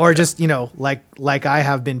yeah. Or just, like I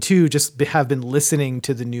have been too, just have been listening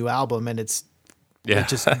to the new album and it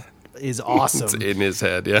just is awesome. It's in his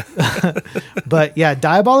head. Yeah. But yeah,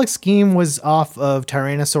 Diabolic Scheme was off of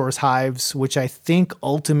Tyrannosaurus Hives, which I think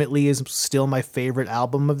ultimately is still my favorite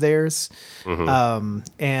album of theirs. Mm-hmm.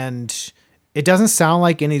 And it doesn't sound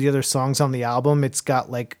like any of the other songs on the album. It's got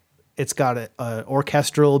a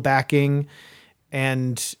orchestral backing.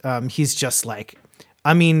 And he's just like,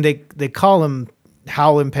 they call him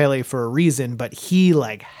Howlin' Pele for a reason, but he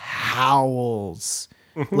howls,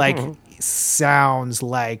 sounds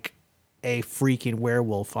like a freaking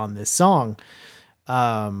werewolf on this song.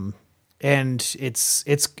 And it's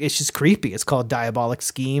just creepy. It's called Diabolic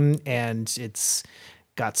Scheme, and it's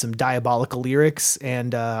got some diabolical lyrics,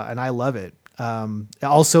 and I love it.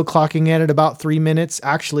 Also clocking in at about 3 minutes.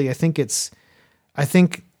 Actually, I think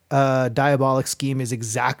Diabolic Scheme is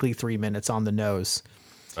exactly 3 minutes on the nose.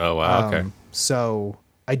 Oh wow. Okay. So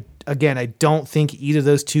I don't think either of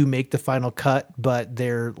those two make the final cut, but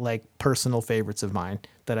they're personal favorites of mine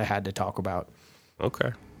that I had to talk about.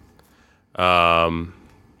 Okay. I'm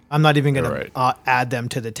not even going to add them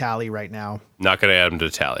to the tally right now. Not going to add them to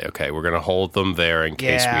the tally. Okay. We're going to hold them there in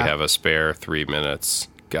case we have a spare 3 minutes.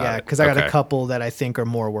 Got it. Because I got a couple that I think are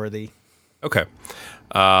more worthy. Okay.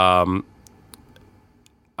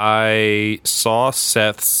 I saw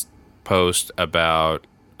Seth's post about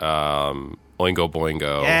Oingo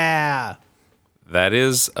Boingo. Yeah. That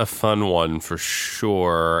is a fun one for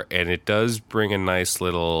sure, and it does bring a nice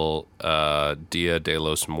little Dia de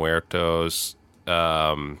los Muertos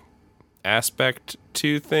aspect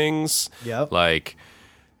to things. Yep.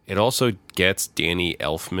 It also gets Danny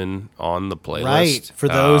Elfman on the playlist. Right. For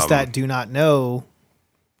those that do not know,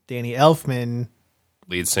 Danny Elfman,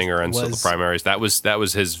 lead singer and Primaries. That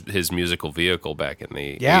was his musical vehicle back in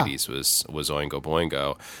the 80s was Oingo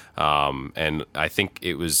Boingo. And I think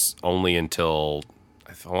it was only until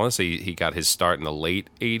I want to say he got his start in the late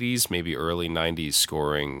 80s, maybe early 90s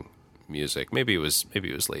scoring music. Maybe it was late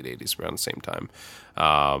 80s, around the same time.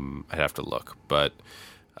 I'd have to look, but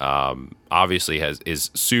obviously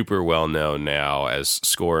is super well known now as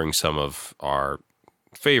scoring some of our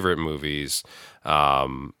favorite movies.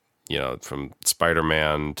 From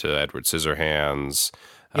Spider-Man to Edward Scissorhands.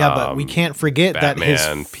 Yeah, but we can't forget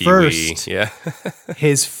Batman, that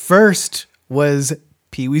his first was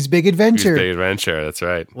Pee-wee's Big Adventure. Pee-wee's Big Adventure, that's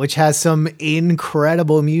right. Which has some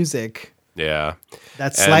incredible music. Yeah.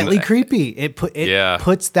 That's slightly creepy. It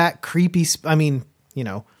puts that creepy,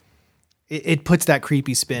 it puts that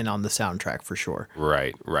creepy spin on the soundtrack for sure.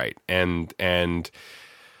 Right. And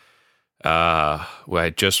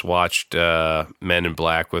I just watched Men in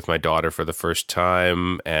Black with my daughter for the first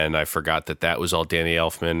time, and I forgot that was all Danny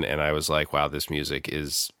Elfman, and I was like, wow, this music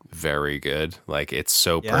is very good. Like, it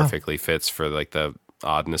so perfectly fits for like the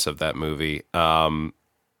oddness of that movie.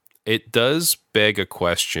 It does beg a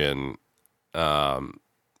question,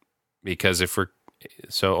 because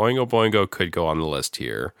so Oingo Boingo could go on the list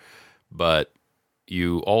here, but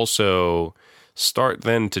you also start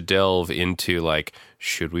then to delve into like,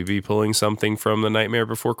 should we be pulling something from The Nightmare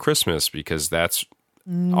Before Christmas? Because that's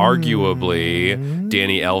arguably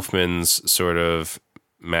Danny Elfman's sort of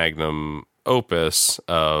magnum opus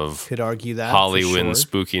of could argue that Hollywood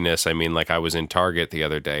spookiness. I mean, like, I was in Target the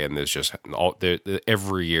other day, and there's just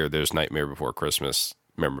every year there's Nightmare Before Christmas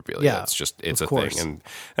memorabilia. Yeah, it's a thing, and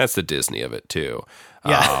that's the Disney of it too.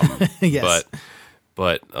 Yeah, yes.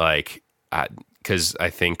 But like, because I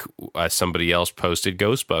think somebody else posted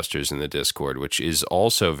Ghostbusters in the Discord, which is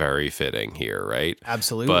also very fitting here, right?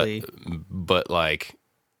 Absolutely. But like,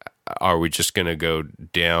 are we just going to go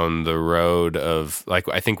down the road of, like,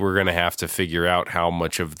 I think we're going to have to figure out how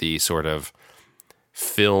much of the sort of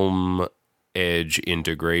film edge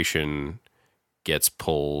integration gets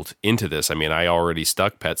pulled into this. I mean, I already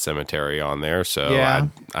stuck Pet Sematary on there, so yeah.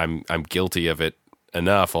 I'm guilty of it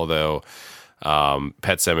enough, although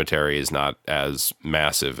Pet Sematary is not as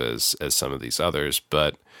massive as some of these others,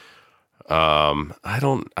 but I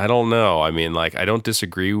don't know. I mean, like, I don't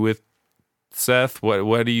disagree with Seth.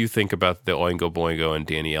 What do you think about the Oingo Boingo and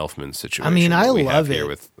Danny Elfman situation? I mean, I love it here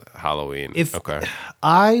with Halloween. Okay,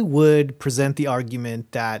 I would present the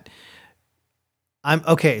argument that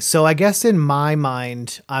so I guess in my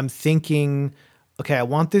mind, I'm thinking, okay, I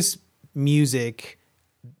want this music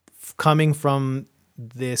coming from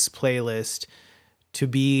this playlist to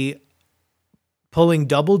be pulling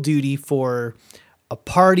double duty for a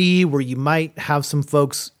party where you might have some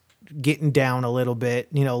folks getting down a little bit,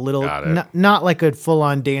 not like a full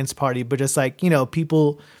on dance party, but just like,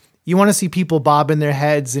 people, you want to see people bobbing their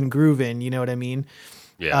heads and grooving, you know what I mean?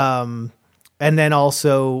 Yeah. And then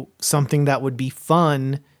also something that would be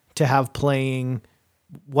fun to have playing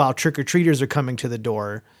while trick-or-treaters are coming to the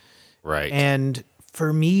door. Right. And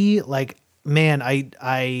for me, like, man,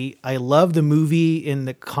 I love the movie in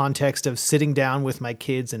the context of sitting down with my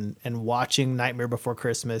kids and watching Nightmare Before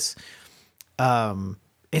Christmas.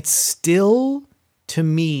 It's still, to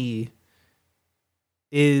me,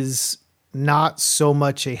 is not so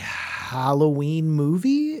much a Halloween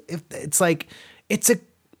movie. If it's like,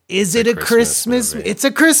 is it a Christmas movie? It's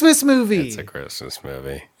a Christmas movie. It's a Christmas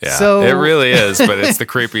movie. Yeah, so, it really is, but it's the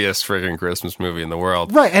creepiest freaking Christmas movie in the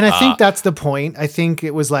world. Right, and I think that's the point. I think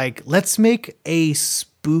it was like, let's make a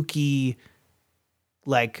spooky,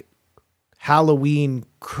 like, Halloween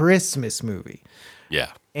Christmas movie.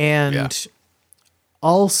 Yeah. And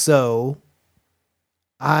also,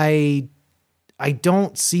 I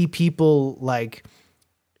don't see people like,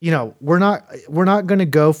 we're not going to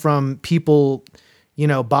go from people,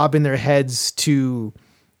 bobbing their heads to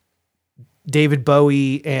David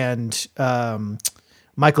Bowie and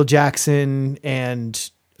Michael Jackson and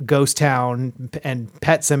Ghost Town and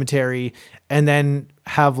Pet Sematary, and then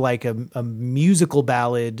have like a musical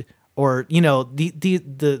ballad, or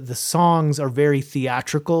the songs are very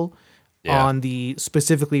theatrical. Yeah. On the,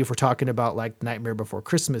 specifically if we're talking about like Nightmare Before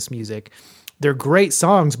Christmas music, they're great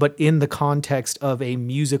songs, but in the context of a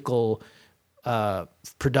musical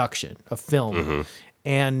production, a film. Mm-hmm.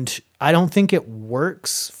 And I don't think it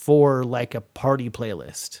works for like a party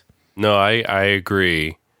playlist. No, I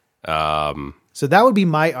agree. So that would be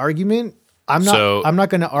my argument. I'm not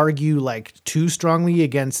going to argue like too strongly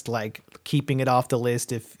against like keeping it off the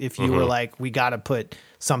list. If you were like, we got to put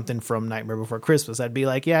something from Nightmare Before Christmas, I'd be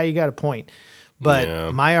like, yeah, you got a point.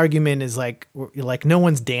 But my argument is like no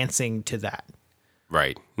one's dancing to that.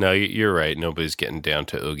 Right. No, you're right. Nobody's getting down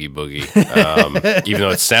to Oogie Boogie, even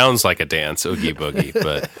though it sounds like a dance, Oogie Boogie,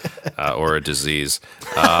 but or a disease.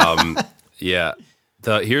 Yeah.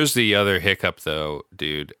 Here's the other hiccup, though,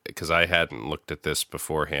 dude, because I hadn't looked at this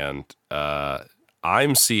beforehand.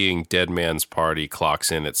 I'm seeing Dead Man's Party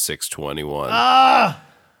clocks in at 6:21.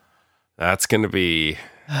 That's going to be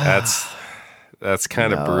that's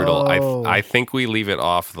kind of brutal. I think we leave it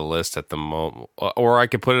off the list at the moment, or I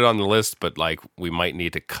could put it on the list, but like we might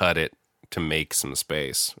need to cut it to make some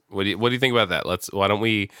space. What do you think about that? Why don't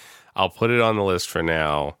we? I'll put it on the list for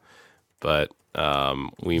now, but.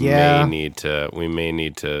 We may need to.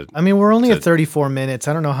 I mean, we're only at 34 minutes.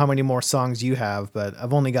 I don't know how many more songs you have, but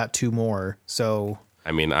I've only got 2 more. So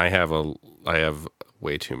I mean, I have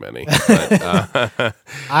way too many. But,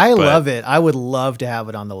 I love it. I would love to have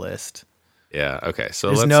it on the list. Yeah. Okay. So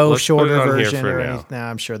there's no shorter version or anything. No,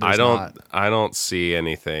 I'm sure there's not. I don't see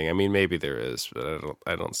anything. I mean, maybe there is, but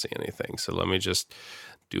I don't see anything. So let me just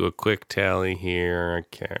do a quick tally here.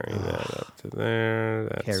 Carry that up to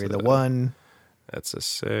there. Carry the 1. That's a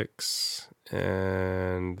 6,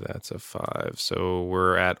 and that's a 5. So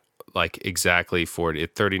we're at like exactly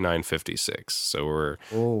 39:56. So we're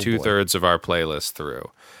 2/3 of our playlist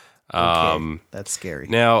through. Okay. That's scary.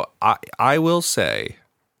 Now, I will say,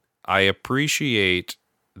 I appreciate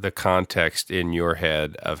the context in your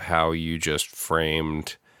head of how you just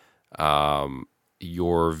framed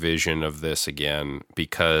your vision of this again,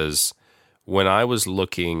 because when I was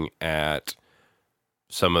looking at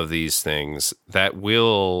some of these things, that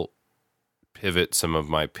will pivot some of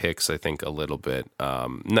my picks, I think, a little bit,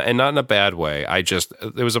 and not in a bad way.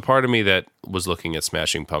 There was a part of me that was looking at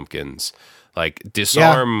Smashing Pumpkins, like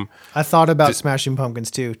Disarm. Yeah, I thought about Smashing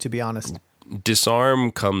Pumpkins too, to be honest.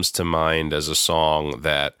 Disarm comes to mind as a song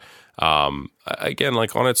that, again,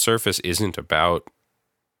 like on its surface, isn't about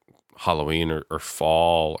Halloween or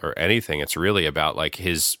fall or anything. It's really about like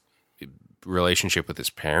his relationship with his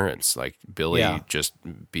parents, like Billy just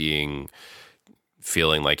feeling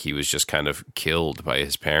like he was just kind of killed by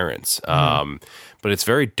his parents. But it's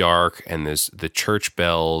very dark, and there's the church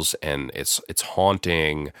bells, and it's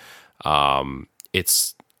haunting.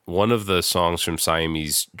 It's one of the songs from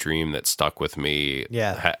Siamese Dream that stuck with me.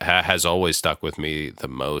 Has always stuck with me the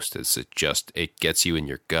most. It gets you in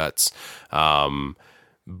your guts.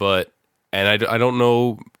 But I don't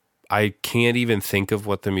know. I can't even think of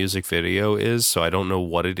what the music video is, so I don't know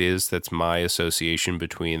what it is that's my association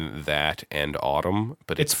between that and Autumn.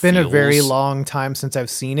 But it's been a very long time since I've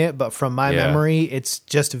seen it, but from my memory, it's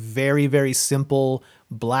just very, very simple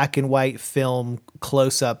black and white film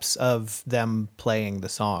close-ups of them playing the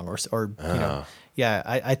song, or you know,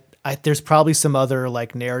 I there's probably some other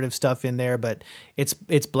like narrative stuff in there, but it's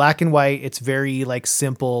black and white. It's very like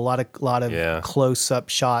simple, a lot of close-up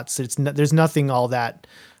shots. There's nothing all that.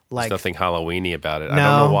 Like, there's nothing Halloween-y about it. No. I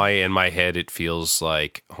don't know why in my head it feels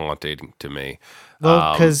like haunted to me.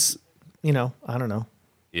 Well, because, I don't know.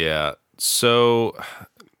 Yeah. So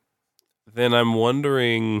then I'm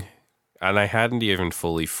wondering, and I hadn't even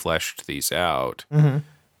fully fleshed these out,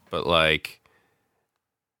 but like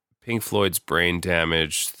Pink Floyd's Brain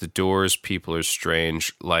Damage, The Doors' People Are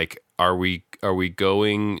Strange, like are we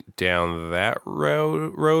going down that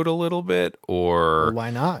road a little bit, or well,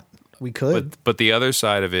 why not? We could. But the other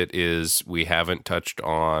side of it is we haven't touched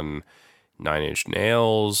on Nine Inch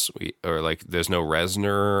Nails, there's no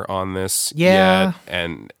Reznor on this yet,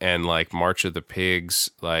 and like March of the Pigs,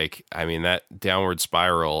 like I mean that Downward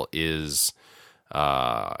Spiral is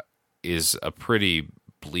a pretty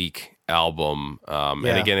bleak album, and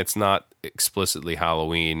again it's not explicitly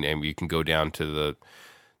Halloween, and you can go down to the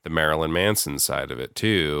Marilyn Manson side of it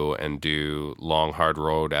too, and do Long Hard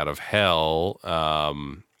Road Out of Hell.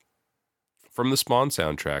 From the Spawn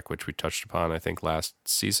soundtrack, which we touched upon, I think, last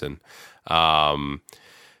season. But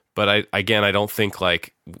I don't think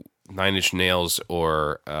like Nine Inch Nails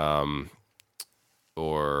or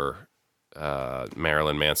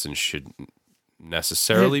Marilyn Manson should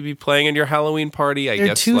necessarily be playing in your Halloween party. I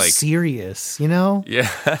guess too serious, Yeah.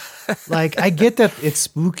 Like I get that it's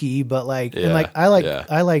spooky, but like, and like I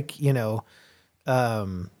like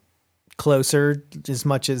Closer as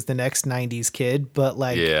much as the next 90s kid, but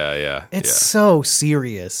like it's so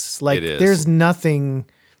serious. Like there's nothing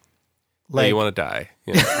like you want to die.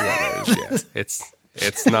 It's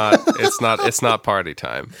not party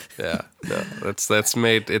time. Yeah. No.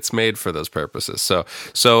 It's made for those purposes.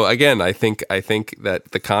 So again, I think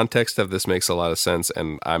that the context of this makes a lot of sense,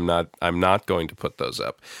 and I'm not going to put those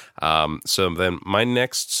up. So then my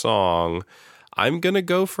next song, I'm going to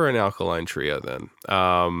go for an Alkaline Trio then.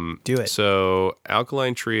 Do it. So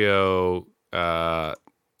Alkaline Trio,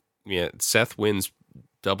 Seth wins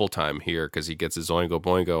double time here because he gets his Oingo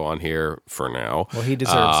Boingo on here for now. Well, he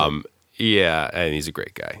deserves it. Yeah, and he's a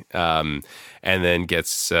great guy. And then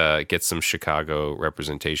gets some Chicago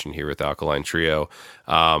representation here with Alkaline Trio.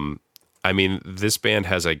 I mean, this band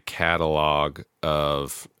has a catalog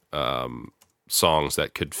of songs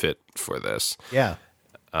that could fit for this. Yeah.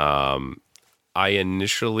 I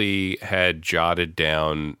initially had jotted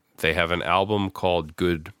down, they have an album called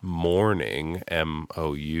Good Morning,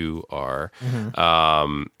 Mour,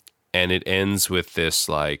 and it ends with this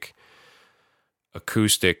like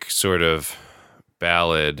acoustic sort of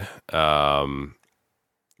ballad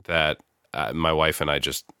that my wife and I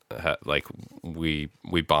just like we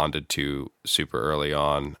bonded to super early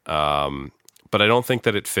on. But I don't think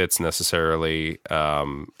that it fits necessarily.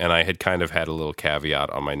 And I had kind of had a little caveat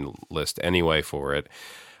on my list anyway for it.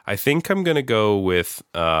 I think I'm going to go with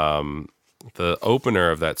the opener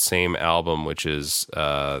of that same album, which is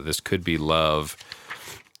This Could Be Love.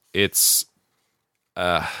 It's,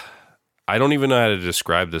 I don't even know how to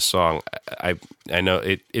describe this song. I know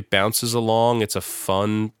it bounces along. It's a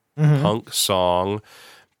fun punk song,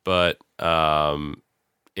 but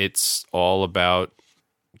it's all about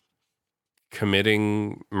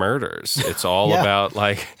committing murders. It's all about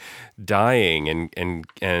like dying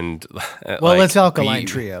and well, like, it's Alkaline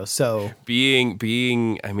Trio, so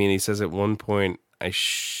being I mean, he says at one point, I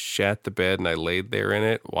shat the bed and I laid there in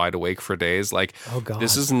it wide awake for days. Like, oh God.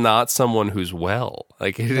 This is not someone who's well.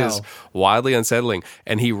 Like, it is wildly unsettling,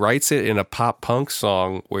 and he writes it in a pop punk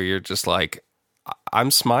song where you're just like,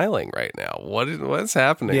 I'm smiling right now. What's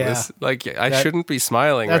happening? Yeah. This, like, I shouldn't be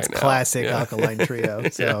smiling right now. That's classic Alkaline Trio.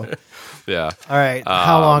 So, yeah. All right.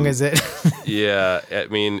 How long is it? Yeah. I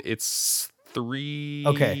mean, it's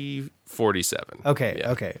 3:47. Okay.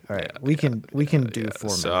 Yeah. Okay. All right. We can do 4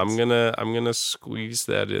 minutes. So I'm gonna squeeze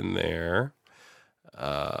that in there.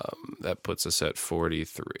 That puts us at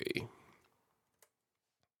 43.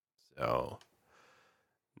 So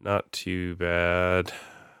not too bad.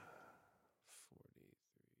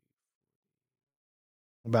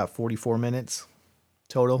 About 44 minutes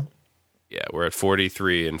total. Yeah, we're at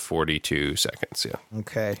 43 and 42 seconds. Yeah.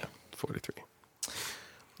 Okay. Yeah, 43.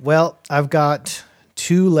 Well, I've got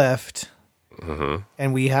 2 left,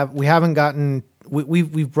 and we haven't gotten.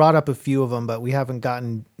 We've brought up a few of them, but we haven't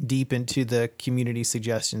gotten deep into the community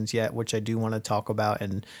suggestions yet, which I do want to talk about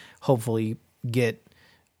and hopefully get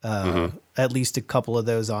at least a couple of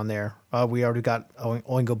those on there. We already got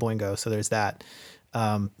Oingo Boingo, so there's that.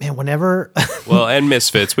 Man, whenever well, and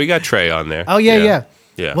Misfits, we got Trey on there. Oh yeah.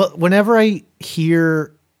 Yeah. Well, whenever I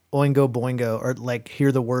hear Oingo Boingo or like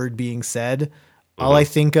hear the word being said, all I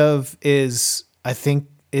think of is I think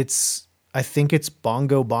it's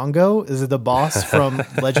Bongo Bongo. Is it the boss from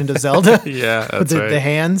Legend of Zelda? Yeah, that's with the, right. the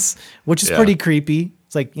hands, which is pretty creepy.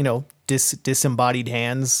 It's like, you know, disembodied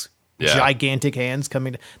hands, gigantic hands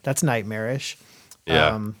coming. That's nightmarish.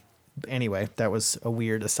 Yeah. Anyway, that was a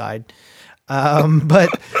weird aside. But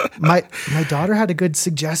my daughter had a good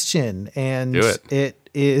suggestion, and it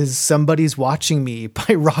is Somebody's Watching Me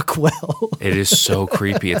by Rockwell. It is so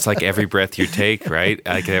creepy. It's like Every Breath You Take, right?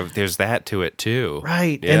 Like there's that to it too.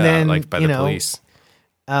 Right. Yeah, and then, like by the police.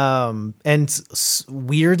 And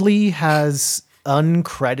weirdly has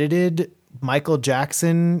uncredited Michael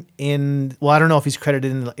Jackson I don't know if he's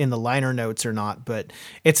credited in the liner notes or not, but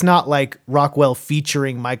it's not like Rockwell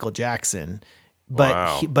featuring Michael Jackson.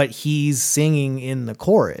 But he's singing in the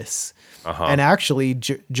chorus, and actually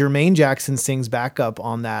Jermaine Jackson sings backup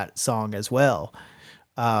on that song as well.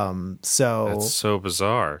 So that's so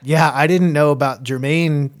bizarre. Yeah, I didn't know about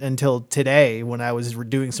Jermaine until today when I was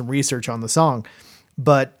doing some research on the song.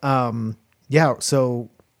 But yeah, so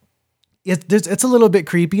it's a little bit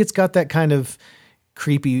creepy. It's got that kind of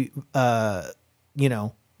creepy, 80s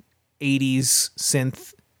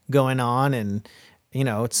synth going on, and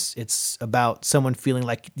it's about someone feeling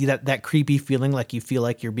like that creepy feeling, like you feel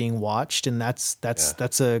like you're being watched. And that's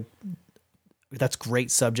great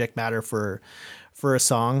subject matter for a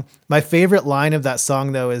song. My favorite line of that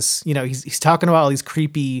song though is, he's talking about all these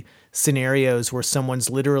creepy scenarios where someone's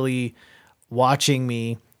literally watching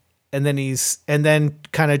me. And then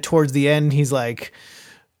kind of towards the end, he's like,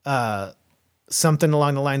 something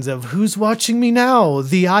along the lines of, "Who's watching me now?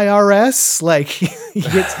 The IRS?" Like,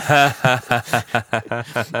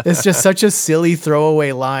 it's just such a silly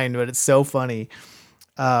throwaway line, but it's so funny.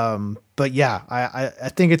 But yeah, I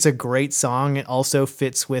think it's a great song. It also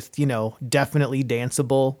fits with, definitely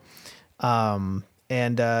danceable. And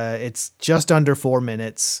it's just under 4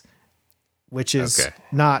 minutes, which is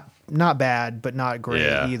not bad, but not great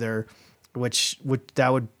either, which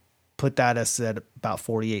that would put that us at about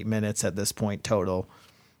 48 minutes at this point total.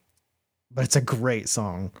 But it's a great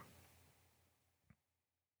song.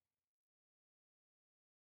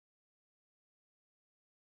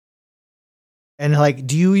 And like,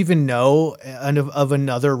 do you even know of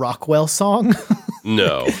another Rockwell song?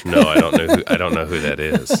 No, I don't know who that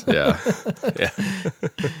is. Yeah.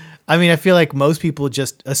 I mean, I feel like most people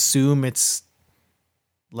just assume it's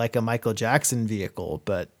like a Michael Jackson vehicle,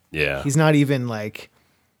 but yeah, he's not even like.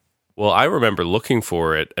 Well, I remember looking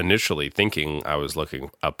for it initially, thinking I was looking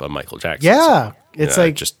up a Michael Jackson. Yeah, song. it's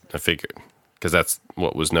like I figured because that's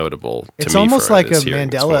what was notable. It's to me almost for like a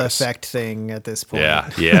Mandela effect thing at this point.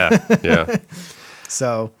 Yeah.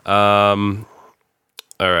 So, all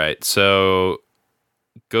right. So,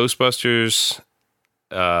 Ghostbusters.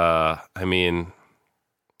 I mean,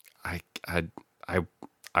 I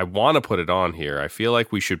want to put it on here. I feel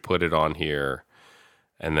like we should put it on here,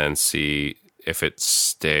 and then see if it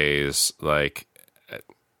stays. Like,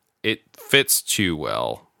 it fits too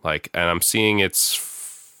well. Like, and I'm seeing it's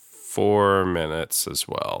 4 minutes as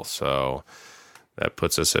well. So that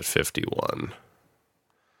puts us at 51.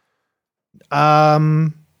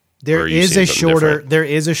 there is a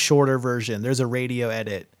shorter version. There's a radio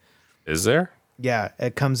edit. Is there? Yeah,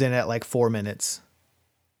 it comes in at like 4 minutes.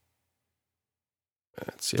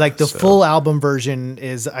 Like the full album version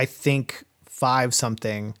is, I think, 5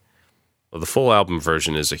 something. Well, the full album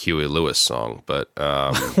version is a Huey Lewis song, but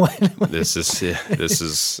this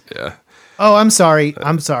is. Oh, I'm sorry.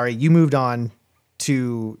 You moved on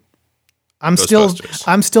to. I'm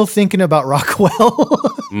still thinking about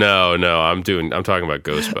Rockwell. No, I'm talking about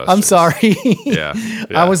Ghostbusters. I'm sorry. Yeah.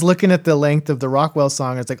 I was looking at the length of the Rockwell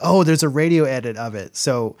song. It's like, oh, there's a radio edit of it.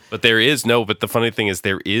 So, but the funny thing is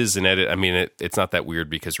there is an edit. I mean, it's not that weird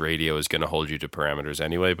because radio is going to hold you to parameters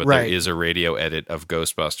anyway, but there is a radio edit of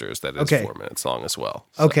Ghostbusters that is 4 minutes long as well.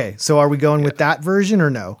 So, okay. So are we going with that version or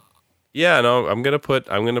no? Yeah, no, I'm going to put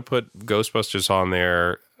Ghostbusters on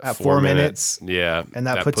there. At 4 minutes? Yeah. And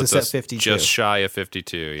that puts us at 52. Just shy of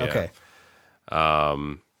 52, yeah. Okay.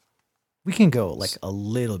 We can go like a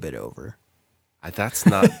little bit over. That's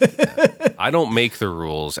not... I don't make the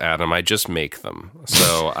rules, Adam. I just make them.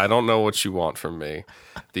 So I don't know what you want from me.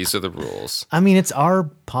 These are the rules. I mean, it's our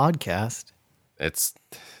podcast. It's...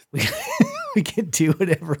 We can do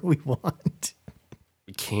whatever we want.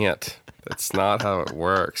 We can't. That's not how it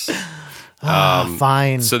works.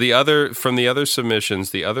 Fine. So from the other submissions,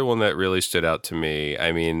 the other one that really stood out to me,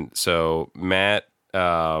 I mean, so Matt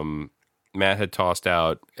had tossed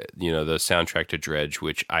out, the soundtrack to Dredge,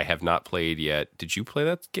 which I have not played yet. Did you play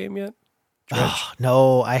that game yet? Dredge?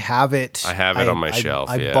 No, I have it. I have it on my shelf.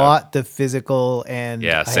 I bought the physical and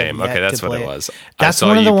same. Okay, that's what it was. That's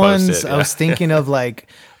one of the ones I was thinking of.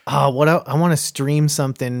 Like, I want to stream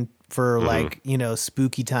something for like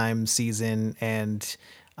spooky time season, and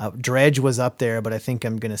Dredge was up there, but I think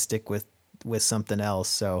I'm gonna stick with something else.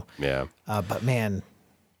 So yeah. But man,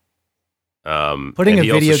 putting a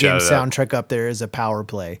video game soundtrack up there is a power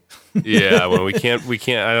play. Yeah, well, we can't.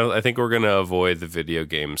 I think we're gonna avoid the video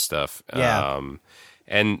game stuff. Yeah.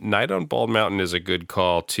 And Night on Bald Mountain is a good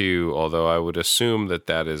call too. Although I would assume that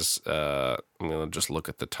is. I'm gonna just look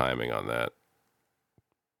at the timing on that.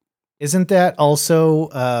 Isn't that also?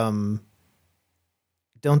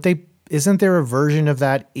 Don't they? Isn't there a version of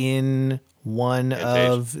that in one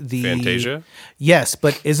of the Fantasia? Yes,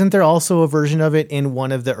 but isn't there also a version of it in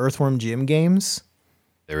one of the Earthworm Jim games?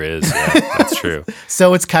 There is. Yeah, that's true.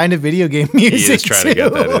 So it's kind of video game music. He is trying to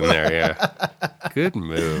get that in there. Yeah. Good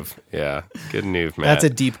move. Yeah. Good move, Matt. That's a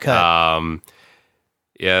deep cut.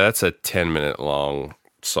 Yeah, that's a 10-minute long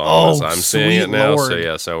song as I'm seeing it now.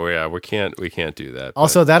 Lord. So we can't do that.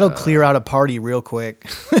 Also, that'll clear out a party real quick.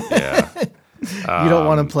 Yeah. You don't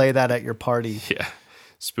want to play that at your party. Yeah.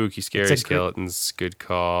 Spooky, Scary Skeletons, good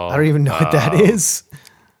call. I don't even know what that is.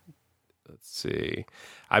 Let's see.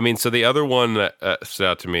 I mean, so the other one that stood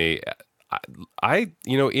out to me,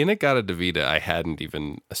 In-A-Gadda-Da-Vida, I hadn't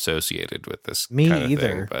even associated with this kind of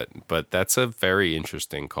either. Thing, but that's a very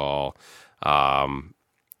interesting call.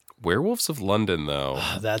 Werewolves of London, though.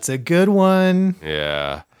 That's a good one.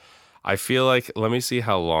 Yeah. I feel like, let me see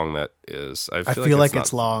how long that is. I feel like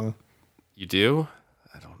it's long. You do?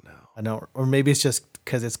 I don't know. Or maybe it's just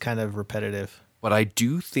because it's kind of repetitive. But I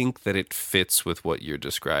do think that it fits with what you're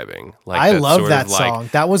describing. Like I love that song.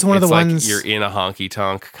 That was one of the ones. You're in a honky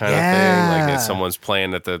tonk kind of thing. Like if someone's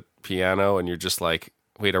playing at the piano and you're just like,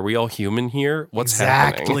 wait, are we all human here? What's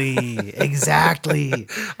happening? Exactly.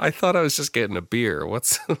 I thought I was just getting a beer.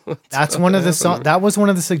 That's one of the that was one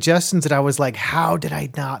of the suggestions that I was like, how did I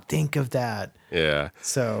not think of that? Yeah.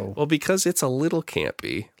 So well, because it's a little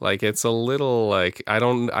campy. Like it's a little like I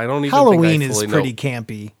don't even Halloween think I fully is pretty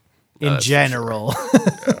campy in general.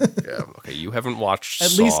 Yeah. Okay, you haven't watched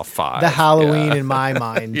at Saw least 5. The Halloween in my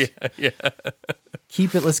mind. Yeah.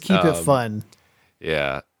 Let's keep it fun.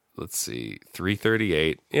 Yeah. let's see,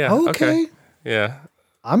 3:38. Yeah. Okay. Yeah.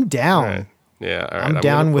 I'm down. All right. Yeah. All right. I'm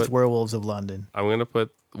down with Werewolves of London. I'm gonna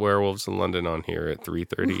put Werewolves in London on here at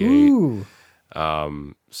 3:38. Ooh.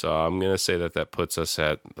 So I'm gonna say that puts us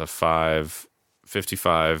at the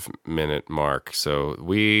 55-minute mark. So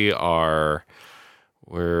we're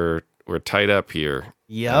tight up here.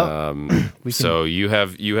 Yep. So you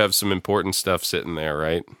have some important stuff sitting there,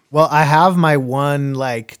 right? Well, I have my one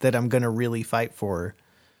like that I'm gonna really fight for.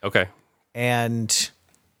 Okay. And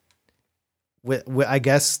I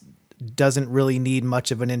guess doesn't really need much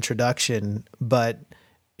of an introduction, but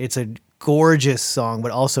it's a gorgeous song,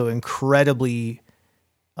 but also incredibly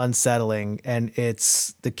unsettling. And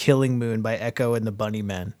it's "The Killing Moon" by Echo and the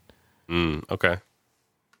Bunnymen. Okay.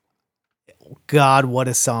 God, what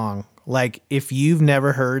a song. Like, if you've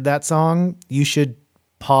never heard that song, you should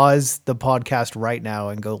pause the podcast right now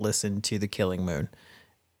and go listen to "The Killing Moon."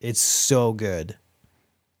 It's so good.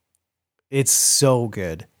 It's so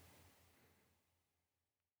good.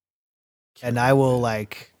 And that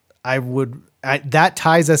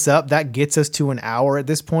ties us up. That gets us to an hour at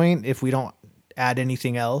this point if we don't add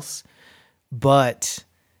anything else. But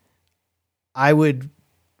I would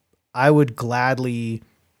gladly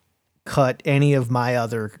cut any of my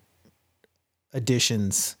other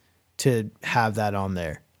additions to have that on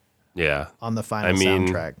there. Yeah. On the final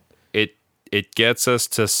soundtrack. It gets us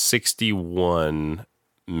to 61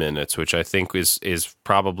 minutes, which I think is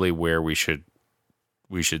probably where we should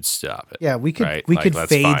stop it. Yeah, we could right?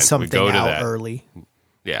 fade fine. something out early.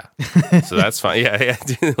 Yeah. So that's fine. Yeah.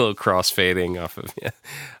 Do a little cross fading off of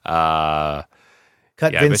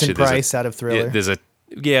Cut Vincent Price out of Thriller. There's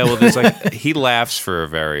like he laughs for a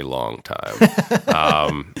very long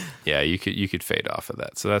time. Yeah, you could fade off of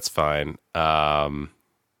that. So that's fine. All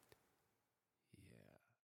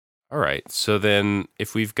right. So then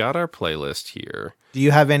if we've got our playlist here, do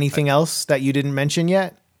you have anything else that you didn't mention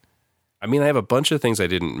yet? I mean, I have a bunch of things I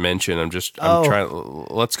didn't mention. I'm trying.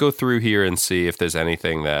 Let's go through here and see if there's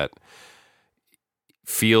anything that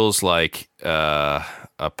feels like a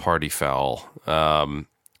party foul.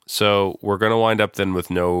 So we're going to wind up then with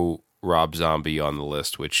no Rob Zombie on the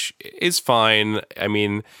list, which is fine. I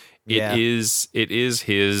mean, it is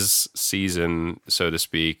his season, so to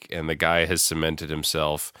speak, and the guy has cemented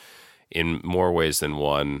himself in more ways than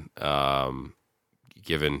one.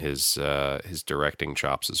 Given his directing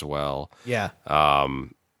chops as well. Yeah.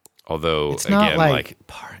 Although it's not again, like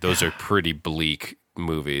those are pretty bleak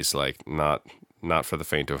movies, like not for the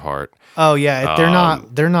faint of heart. Oh yeah, they're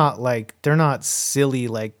not silly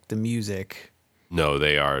like the music. No,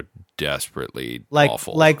 they are desperately like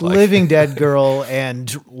awful. Like Living Dead Girl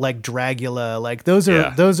and like Dragula, like those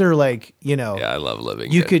are like, you know. Yeah, I love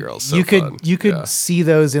Living Dead Girl. So you could see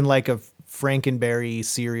those in like a Frankenberry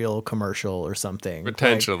cereal commercial or something.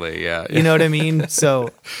 Potentially, like, yeah. You know what I mean? So,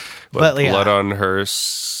 but blood on her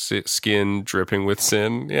skin dripping with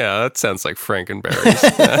sin. Yeah, that sounds like Frankenberries.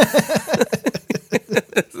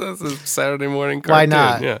 That's a Saturday morning cartoon. Why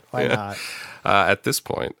not? Yeah, Why not? At this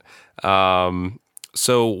point.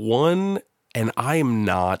 So one, and I am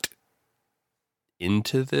not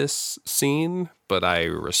into this scene, but I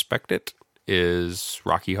respect it, is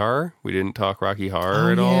Rocky Horror. We didn't talk Rocky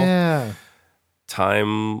Horror at all. Yeah.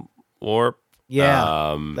 Time Warp.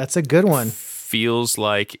 Yeah, that's a good one. Feels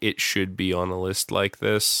like it should be on a list like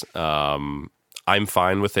this. I'm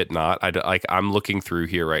fine with it not. I'm looking through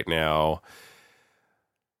here right now.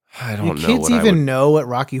 I don't know. Do kids even know what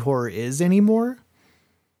Rocky Horror is anymore?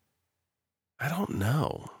 I don't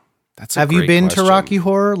know. Have you been to Rocky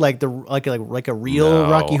Horror, like a real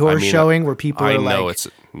Rocky Horror showing where people are like,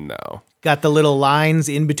 no. Got the little lines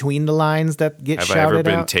in between the lines that get shouted out? Have I ever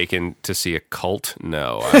been taken to see a cult?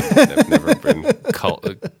 No, I've never been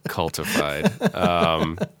cultified.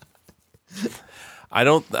 I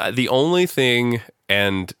don't. The only thing,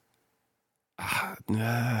 and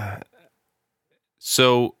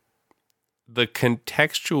so the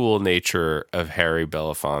contextual nature of Harry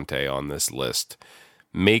Belafonte on this list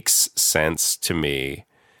makes sense to me,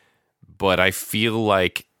 but I feel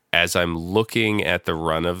like as I'm looking at the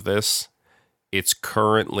run of this, it's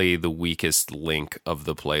currently the weakest link of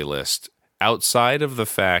the playlist, outside of the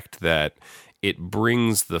fact that it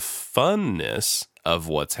brings the funness of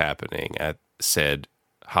what's happening at said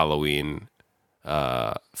Halloween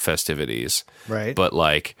festivities. Right. But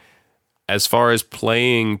like, as far as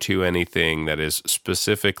playing to anything that is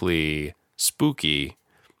specifically spooky,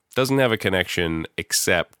 doesn't have a connection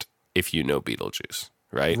except if you know Beetlejuice,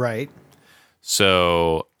 right? Right.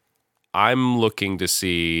 So I'm looking to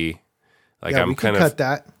see, like, I'm kind of cut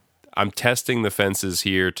that. I'm testing the fences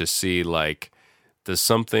here to see, like, does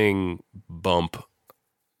something bump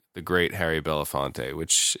the great Harry Belafonte,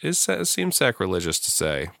 which seems sacrilegious to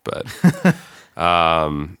say, but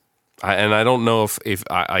I don't know if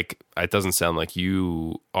I it doesn't sound like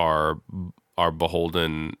you are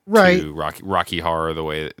beholden to Rocky Horror the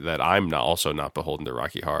way that I'm not beholden to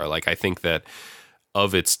Rocky Horror. Like, I think that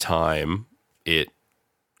of its time, it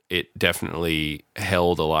definitely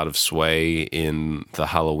held a lot of sway in the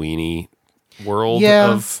Halloweeny world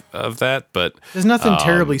of that, but there's nothing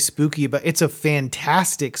terribly spooky, but it's a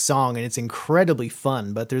fantastic song and it's incredibly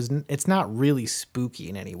fun, but it's not really spooky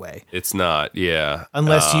in any way. It's not, yeah.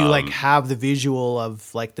 Unless you like have the visual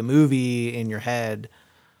of like the movie in your head.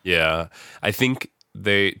 Yeah. I think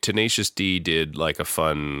Tenacious D did like a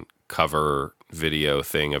fun cover video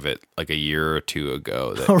thing of it like a year or two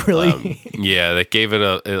ago. That, oh, really? Yeah, that gave it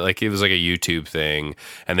it was like a YouTube thing,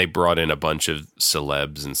 and they brought in a bunch of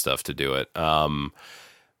celebs and stuff to do it.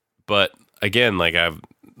 But again,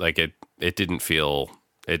 it didn't feel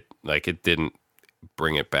it didn't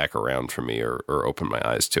bring it back around for me or open my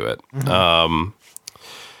eyes to it. Mm-hmm.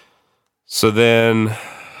 So then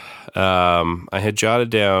I had jotted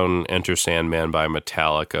down Enter Sandman by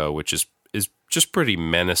Metallica, which is just pretty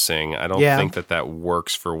menacing. I don't think that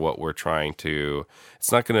works for what we're trying to. It's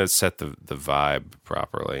not going to set the vibe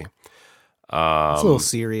properly. It's a little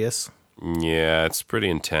serious. Yeah, it's pretty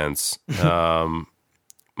intense.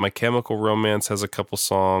 My Chemical Romance has a couple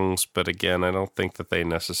songs, but again, I don't think that they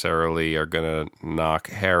necessarily are going to knock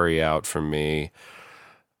Harry out for me.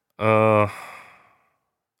 I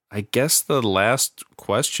guess the last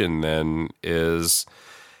question then is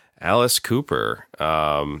Alice Cooper,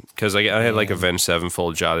 because I had like Avenged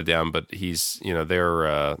Sevenfold jotted down, but he's,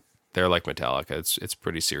 they're like Metallica. It's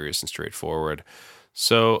pretty serious and straightforward.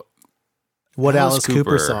 So, what Alice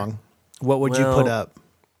Cooper song? What would you put up?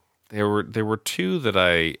 There were two that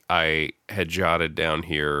I had jotted down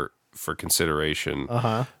here for consideration.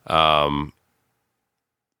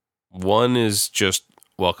 One is just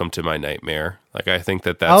Welcome to My Nightmare. Like, I think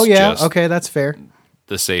that's okay, that's fair.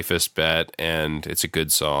 The safest bet, and it's a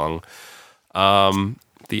good song.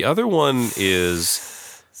 The other one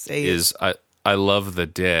is I Love the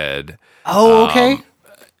Dead. Oh, okay.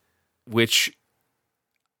 Which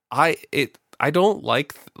I don't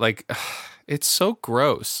like it's so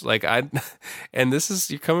gross. And this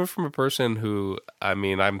is, you're coming from a person who, I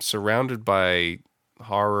mean, I'm surrounded by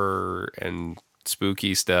horror and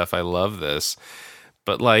spooky stuff. I love this,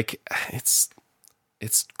 but it's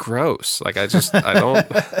gross. Like, I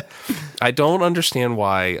don't understand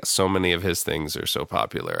why so many of his things are so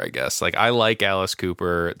popular, I guess. Like, I like Alice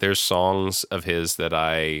Cooper. There's songs of his that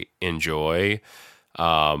I enjoy.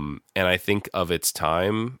 And I think of its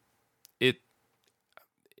time,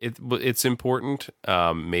 it's important.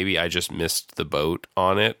 Maybe I just missed the boat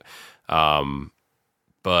on it.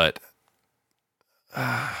 But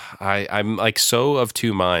I'm like so of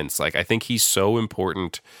two minds. Like, I think he's so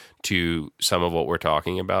important to some of what we're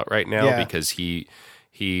talking about right now, because he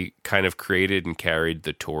kind of created and carried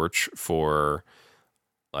the torch for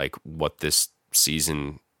like what this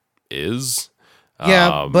season is.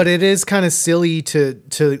 Yeah, but it is kind of silly to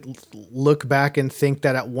look back and think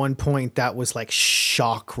that at one point that was like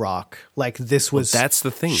shock rock. Like, this was that's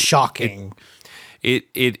the thing. Shocking. It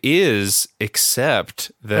is,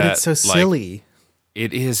 except that, but it's so silly.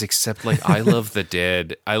 It is, except like I Love the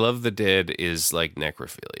Dead. I Love the Dead is like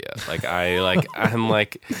necrophilia. Like, I'm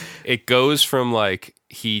like, it goes from like,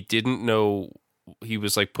 he didn't know, he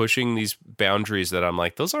was like pushing these boundaries that I'm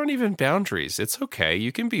like, those aren't even boundaries. It's okay.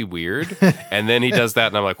 You can be weird. And then he does that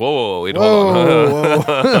and I'm like, whoa, wait, hold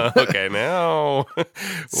on. Okay, now.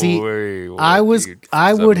 See, I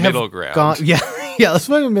would have gone. Yeah. Let's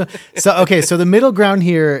find a middle. So the middle ground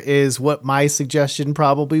here is what my suggestion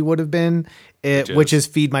probably would have been, which is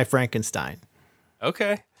Feed My Frankenstein.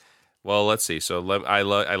 Okay. Well, let's see. So I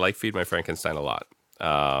like Feed My Frankenstein a lot.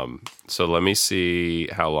 So let me see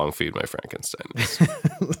how long Feed My Frankenstein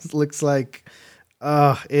is. Looks like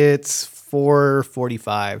it's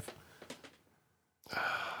 4:45.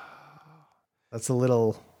 That's a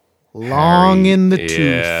little long in the tooth.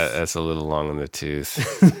 Yeah, that's a little long in the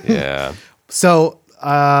tooth. Yeah. So,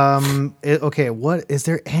 okay, what is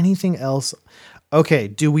there anything else? Okay,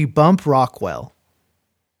 do we bump Rockwell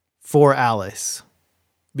for Alice?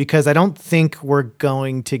 Because I don't think we're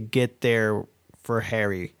going to get there for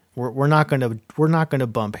Harry. We're not gonna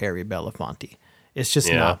bump Harry Belafonte. It's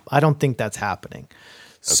just not. I don't think that's happening. Okay.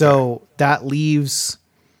 So that leaves.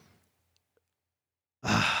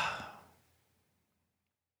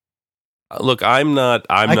 Look, I'm not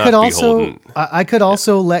beholden. I could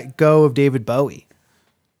also let go of David Bowie.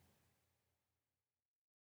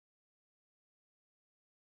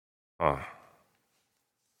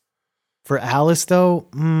 For Alice, though,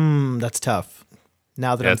 that's tough.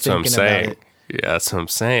 Now that I'm thinking about it. Yeah, that's what I'm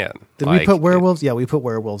saying. Did we put werewolves? Yeah, we put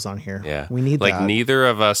werewolves on here. Yeah. We need that. Neither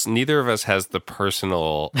of us has the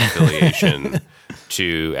personal affiliation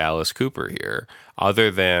to Alice Cooper here,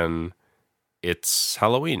 other than it's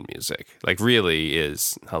Halloween music. Like, really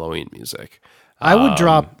is Halloween music. I would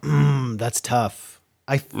drop, that's tough.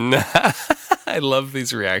 I love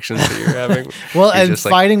these reactions that you're having. Well, and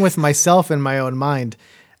fighting with myself in my own mind.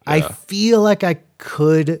 Yeah. I feel like I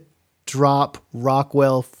could drop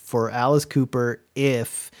Rockwell for Alice Cooper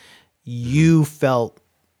if you felt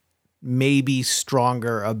maybe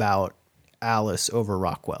stronger about Alice over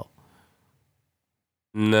Rockwell.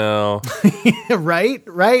 No. Right?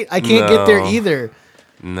 I can't get there either.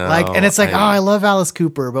 No. And it's like, I love Alice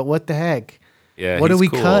Cooper, but what the heck? Yeah. What do we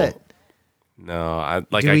cool. cut? No,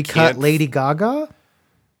 do we cut Lady Gaga?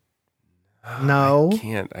 No.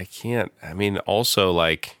 I can't. I mean, also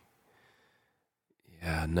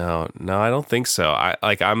yeah, no, I don't think so.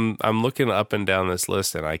 I'm looking up and down this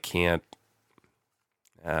list and I can't.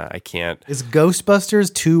 Is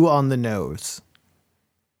Ghostbusters too on the nose?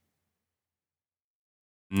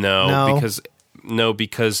 No,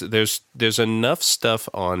 because there's enough stuff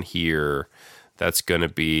on here that's going to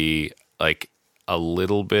be like a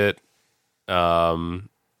little bit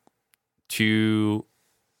too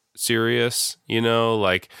serious,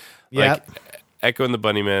 like Echo and the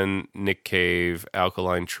Bunnymen, Nick Cave,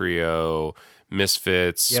 Alkaline Trio,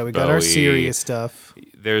 Misfits. Yeah, we Bowie. got our serious stuff.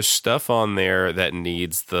 There's stuff on there that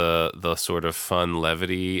needs the sort of fun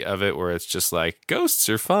levity of it, where it's just like, ghosts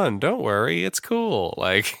are fun. Don't worry, it's cool.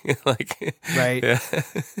 Like right. Yeah.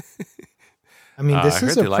 I mean, this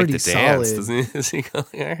is a pretty solid. Dance,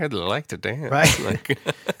 I heard they like to dance. Right.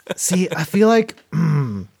 See, I feel like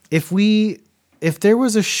if there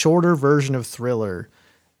was a shorter version of Thriller,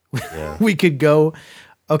 we could go.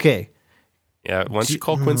 Okay. Yeah, once you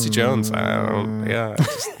call Quincy Jones, I'll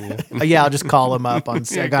just call him up on.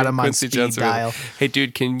 I got him on Quincy speed Jones dial. Hey,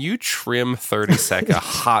 dude, can you trim a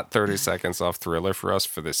hot 30 seconds off Thriller for us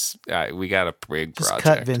for this? We got a big just project.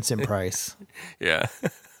 Cut Vincent Price. Yeah.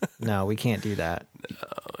 No, we can't do that.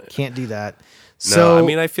 No. Can't do that. So, I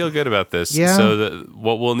mean, I feel good about this. Yeah. So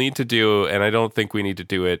what we'll need to do, and I don't think we need to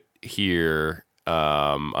do it here,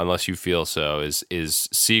 unless you feel so, is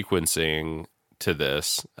sequencing to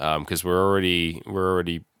this, because we're already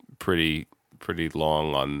pretty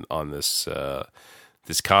long on this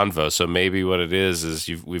this convo. So maybe what it is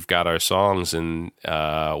we've got our songs, and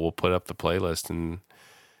we'll put up the playlist and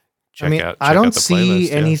check out. I don't the see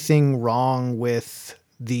playlist, anything wrong with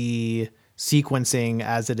the sequencing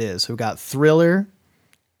as it is. We've got Thriller,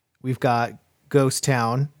 we've got Ghost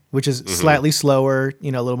Town, which is slightly slower, a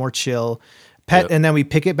little more chill. And then we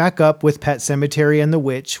pick it back up with Pet Sematary and The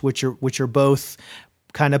Witch, which are both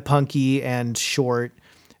kind of punky and short.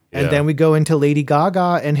 And then we go into Lady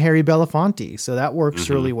Gaga and Harry Belafonte. So that works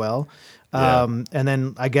really well. And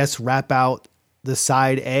then I guess wrap out the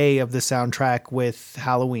side A of the soundtrack with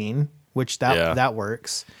Halloween, which that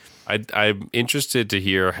works. I'm interested to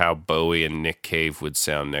hear how Bowie and Nick Cave would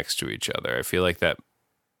sound next to each other. I feel like that.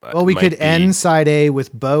 Well, we could end side A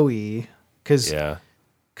with Bowie because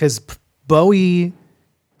Bowie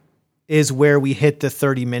is where we hit the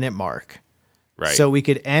 30-minute mark. Right. So we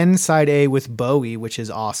could end side A with Bowie, which is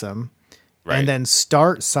awesome. Right. And then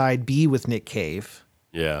start side B with Nick Cave.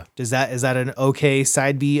 Yeah. Is that an okay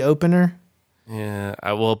side B opener? Yeah.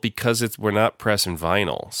 Well, because we're not pressing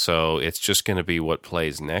vinyl, so it's just going to be what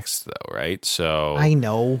plays next, though, right? So I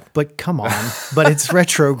know, but come on. But it's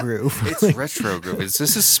retro groove. It's retro groove.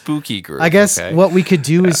 This is spooky groove. I guess what we could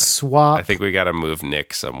do is swap. I think we got to move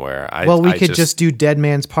Nick somewhere. We could just do Dead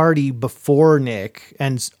Man's Party before Nick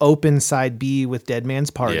and open side B with Dead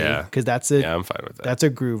Man's Party, because I'm fine with that. That's a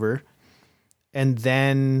groover, and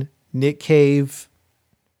then Nick Cave,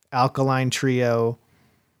 Alkaline Trio,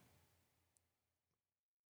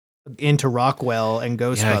 into Rockwell and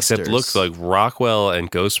Ghostbusters. Yeah, except look, like Rockwell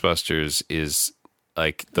and Ghostbusters is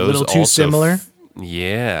like those a little too similar.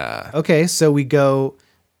 Yeah. Okay, so we go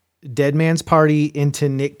Dead Man's Party into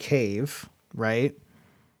Nick Cave, right?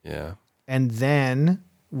 Yeah. And then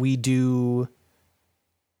we do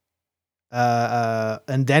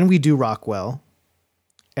Rockwell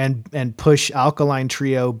and push Alkaline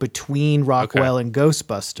Trio between Rockwell and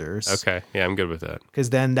Ghostbusters. Okay. Yeah, I'm good with that.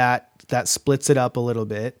 Because then that splits it up a little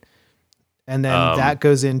bit. And then that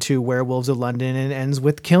goes into Werewolves of London and ends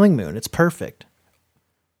with Killing Moon. It's perfect.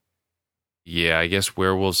 Yeah, I guess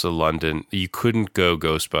Werewolves of London. You couldn't go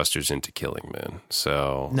Ghostbusters into Killing Moon.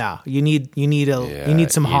 So no, you need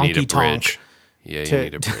some honky tonk. Yeah, you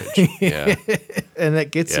need a bridge. Yeah, and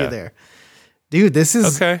that gets you there. Dude, this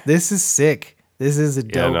is okay. This is sick. This is a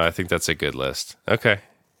dope. Yeah, no, I think that's a good list. Okay.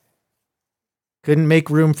 Couldn't make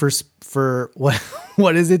room for what?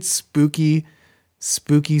 What is it? Spooky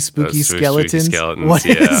skeletons. Spooky skeletons.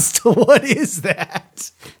 What is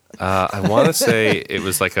that? I want to say it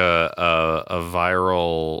was like a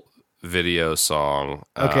viral video song.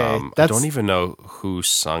 Okay, I don't even know who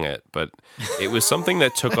sung it, but it was something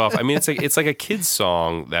that took off. I mean, it's like a kid's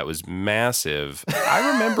song that was massive.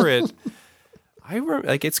 I remember it.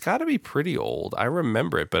 Like it's got to be pretty old. I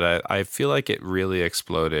remember it, but I feel like it really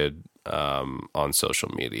exploded on social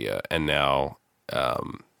media, and now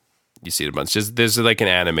you see it a bunch. There's like an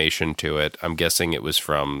animation to it. I'm guessing it was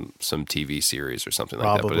from some TV series or something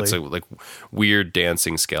like that. But it's like weird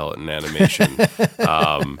dancing skeleton animation.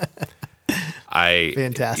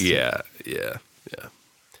 Fantastic. Yeah.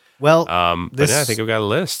 Well, but yeah, I think I've got a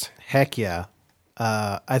list. Heck yeah.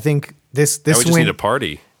 I think this now we just need a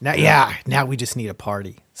party. Now, now we just need a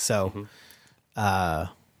party. So, I'm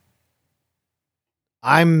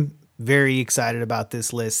very excited about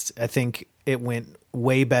this list. I think it went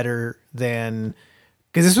way better than,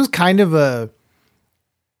 because this was kind of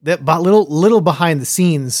little behind the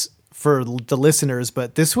scenes for the listeners,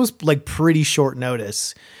 but this was like pretty short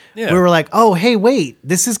notice. Yeah. We were like, oh, hey, wait,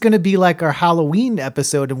 this is going to be like our Halloween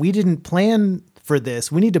episode, and we didn't plan for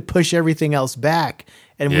this. We need to push everything else back,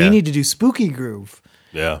 and we need to do SpookyGroove.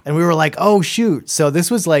 Yeah. And we were like, oh, shoot. So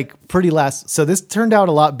this was like pretty last. So this turned out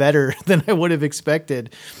a lot better than I would have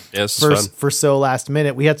expected for so last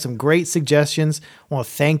minute. We had some great suggestions. I want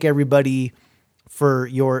to thank everybody for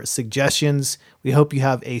your suggestions. We hope you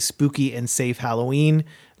have a spooky and safe Halloween.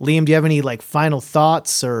 Liam, do you have any like final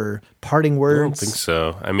thoughts or parting words? I don't think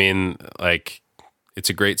so. I mean, like, it's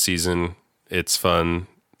a great season. It's fun.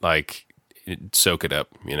 Like, soak it up,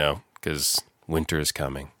 because winter is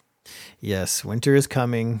coming. Yes, winter is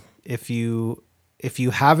coming. If you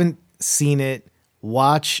haven't seen it,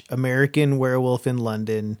 watch American Werewolf in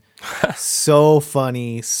London. So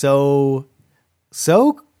funny, so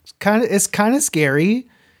it's kind of scary.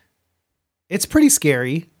 It's pretty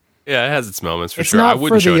scary. Yeah, it has its moments for sure. I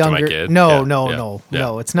wouldn't show it to my kid.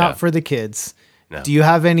 No, it's not for the kids. No. Do you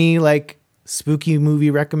have any like spooky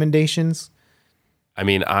movie recommendations? I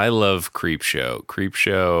mean, I love Creepshow.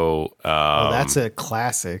 That's a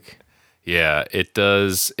classic. Yeah, it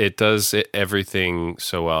does everything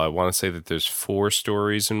so well. I want to say that there's 4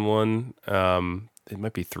 stories in one. It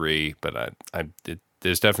might be 3, but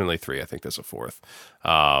there's definitely 3. I think there's a 4th.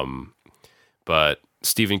 But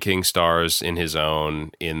Stephen King stars in his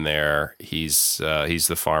own in there. He's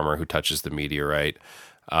the farmer who touches the meteorite.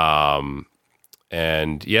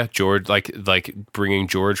 And yeah, George, like bringing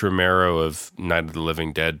George Romero of Night of the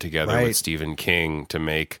Living Dead together with Stephen King to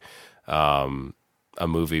make a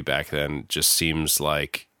movie back then just seems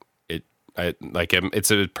like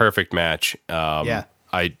it's a perfect match.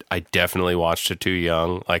 I definitely watched it too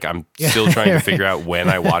young. Like I'm still trying to figure out when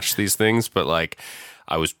I watched these things, but like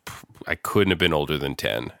I couldn't have been older than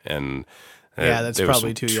 10, and that's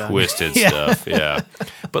probably too young. Twisted stuff, yeah.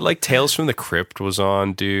 But like Tales from the Crypt was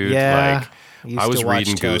on, dude. Yeah, like I was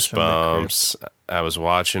reading Goosebumps. I was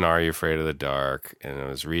watching Are You Afraid of the Dark, and I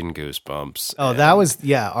was reading Goosebumps. Oh, that was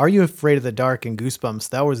Are You Afraid of the Dark and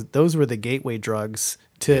Goosebumps? Those were the gateway drugs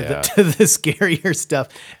to the scarier stuff.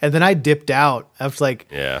 And then I dipped out. I was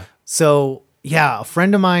like, So a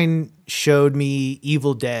friend of mine showed me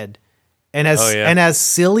Evil Dead. And as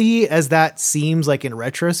silly as that seems, like in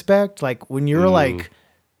retrospect, like when you're like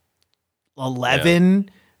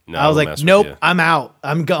 11, I was like, nope, I'm out.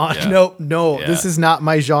 I'm gone. Yeah. No, this is not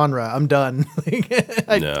my genre. I'm done.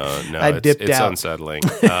 I dipped it's out. Unsettling.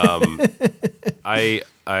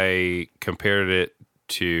 I compared it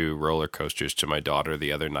to roller coasters to my daughter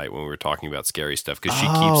the other night when we were talking about scary stuff, because she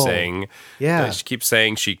keeps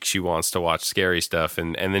saying she wants to watch scary stuff,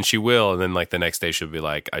 and then she will, and then like the next day she'll be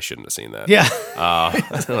like, I shouldn't have seen that.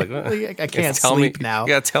 I can't sleep now. You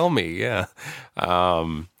gotta tell me.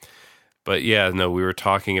 But yeah, no, we were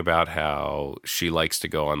talking about how she likes to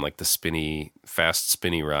go on like the fast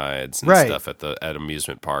spinny rides and stuff at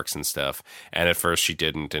amusement parks and stuff. And at first she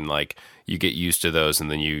didn't, and like you get used to those,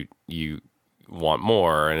 and then you want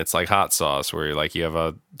more, and it's like hot sauce where you're like you have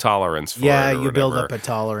a tolerance for it. Yeah, you build up a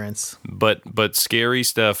tolerance. But scary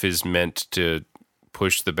stuff is meant to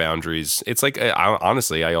push the boundaries. It's like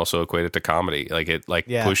honestly, I also equate it to comedy. Like it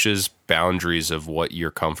pushes boundaries of what you're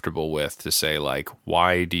comfortable with, to say like,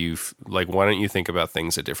 why don't you think about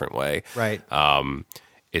things a different way? Right.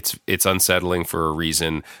 It's unsettling for a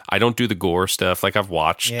reason. I don't do the gore stuff. Like I've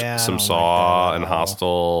watched some Saw and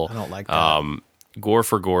Hostel. I don't like that. Gore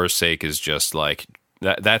for gore's sake is just like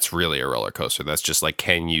that's really a roller coaster. That's just like,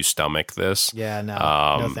 can you stomach this? Yeah, no,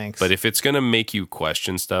 no thanks. But if it's going to make you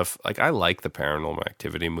question stuff, like I like the Paranormal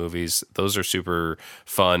Activity movies. Those are super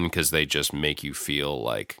fun because they just make you feel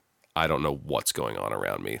like I don't know what's going on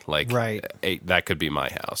around me. Like, right. That could be my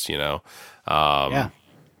house, you know? Yeah.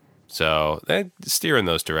 So steer in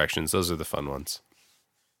those directions. Those are the fun ones.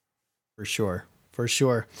 For sure. For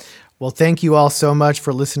sure. Well, thank you all so much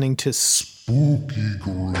for listening to Spooky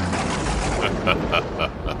Groove.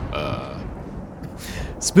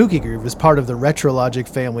 Spooky Groove is part of the Retrologic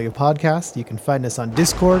family of podcasts. You can find us on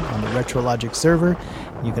Discord, on the Retrologic server.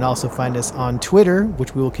 You can also find us on Twitter,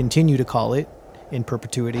 which we will continue to call it in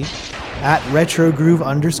perpetuity, at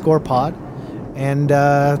RetroGroove_pod. And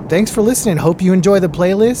thanks for listening. Hope you enjoy the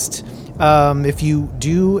playlist. If you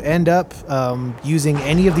do end up using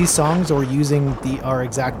any of these songs or using our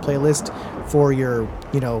exact playlist for your,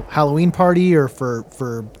 Halloween party or for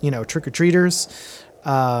trick-or-treaters,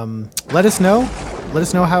 let us know. Let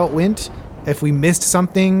us know how it went. If we missed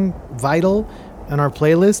something vital on our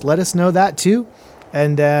playlist, let us know that too.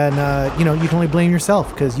 And then, you can only blame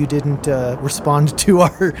yourself because you didn't respond to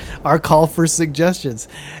our call for suggestions.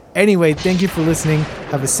 Anyway, thank you for listening.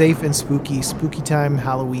 Have a safe and spooky time,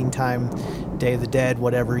 Halloween time, Day of the Dead,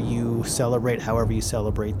 whatever you celebrate, however you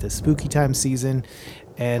celebrate this spooky time season.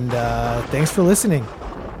 And thanks for listening.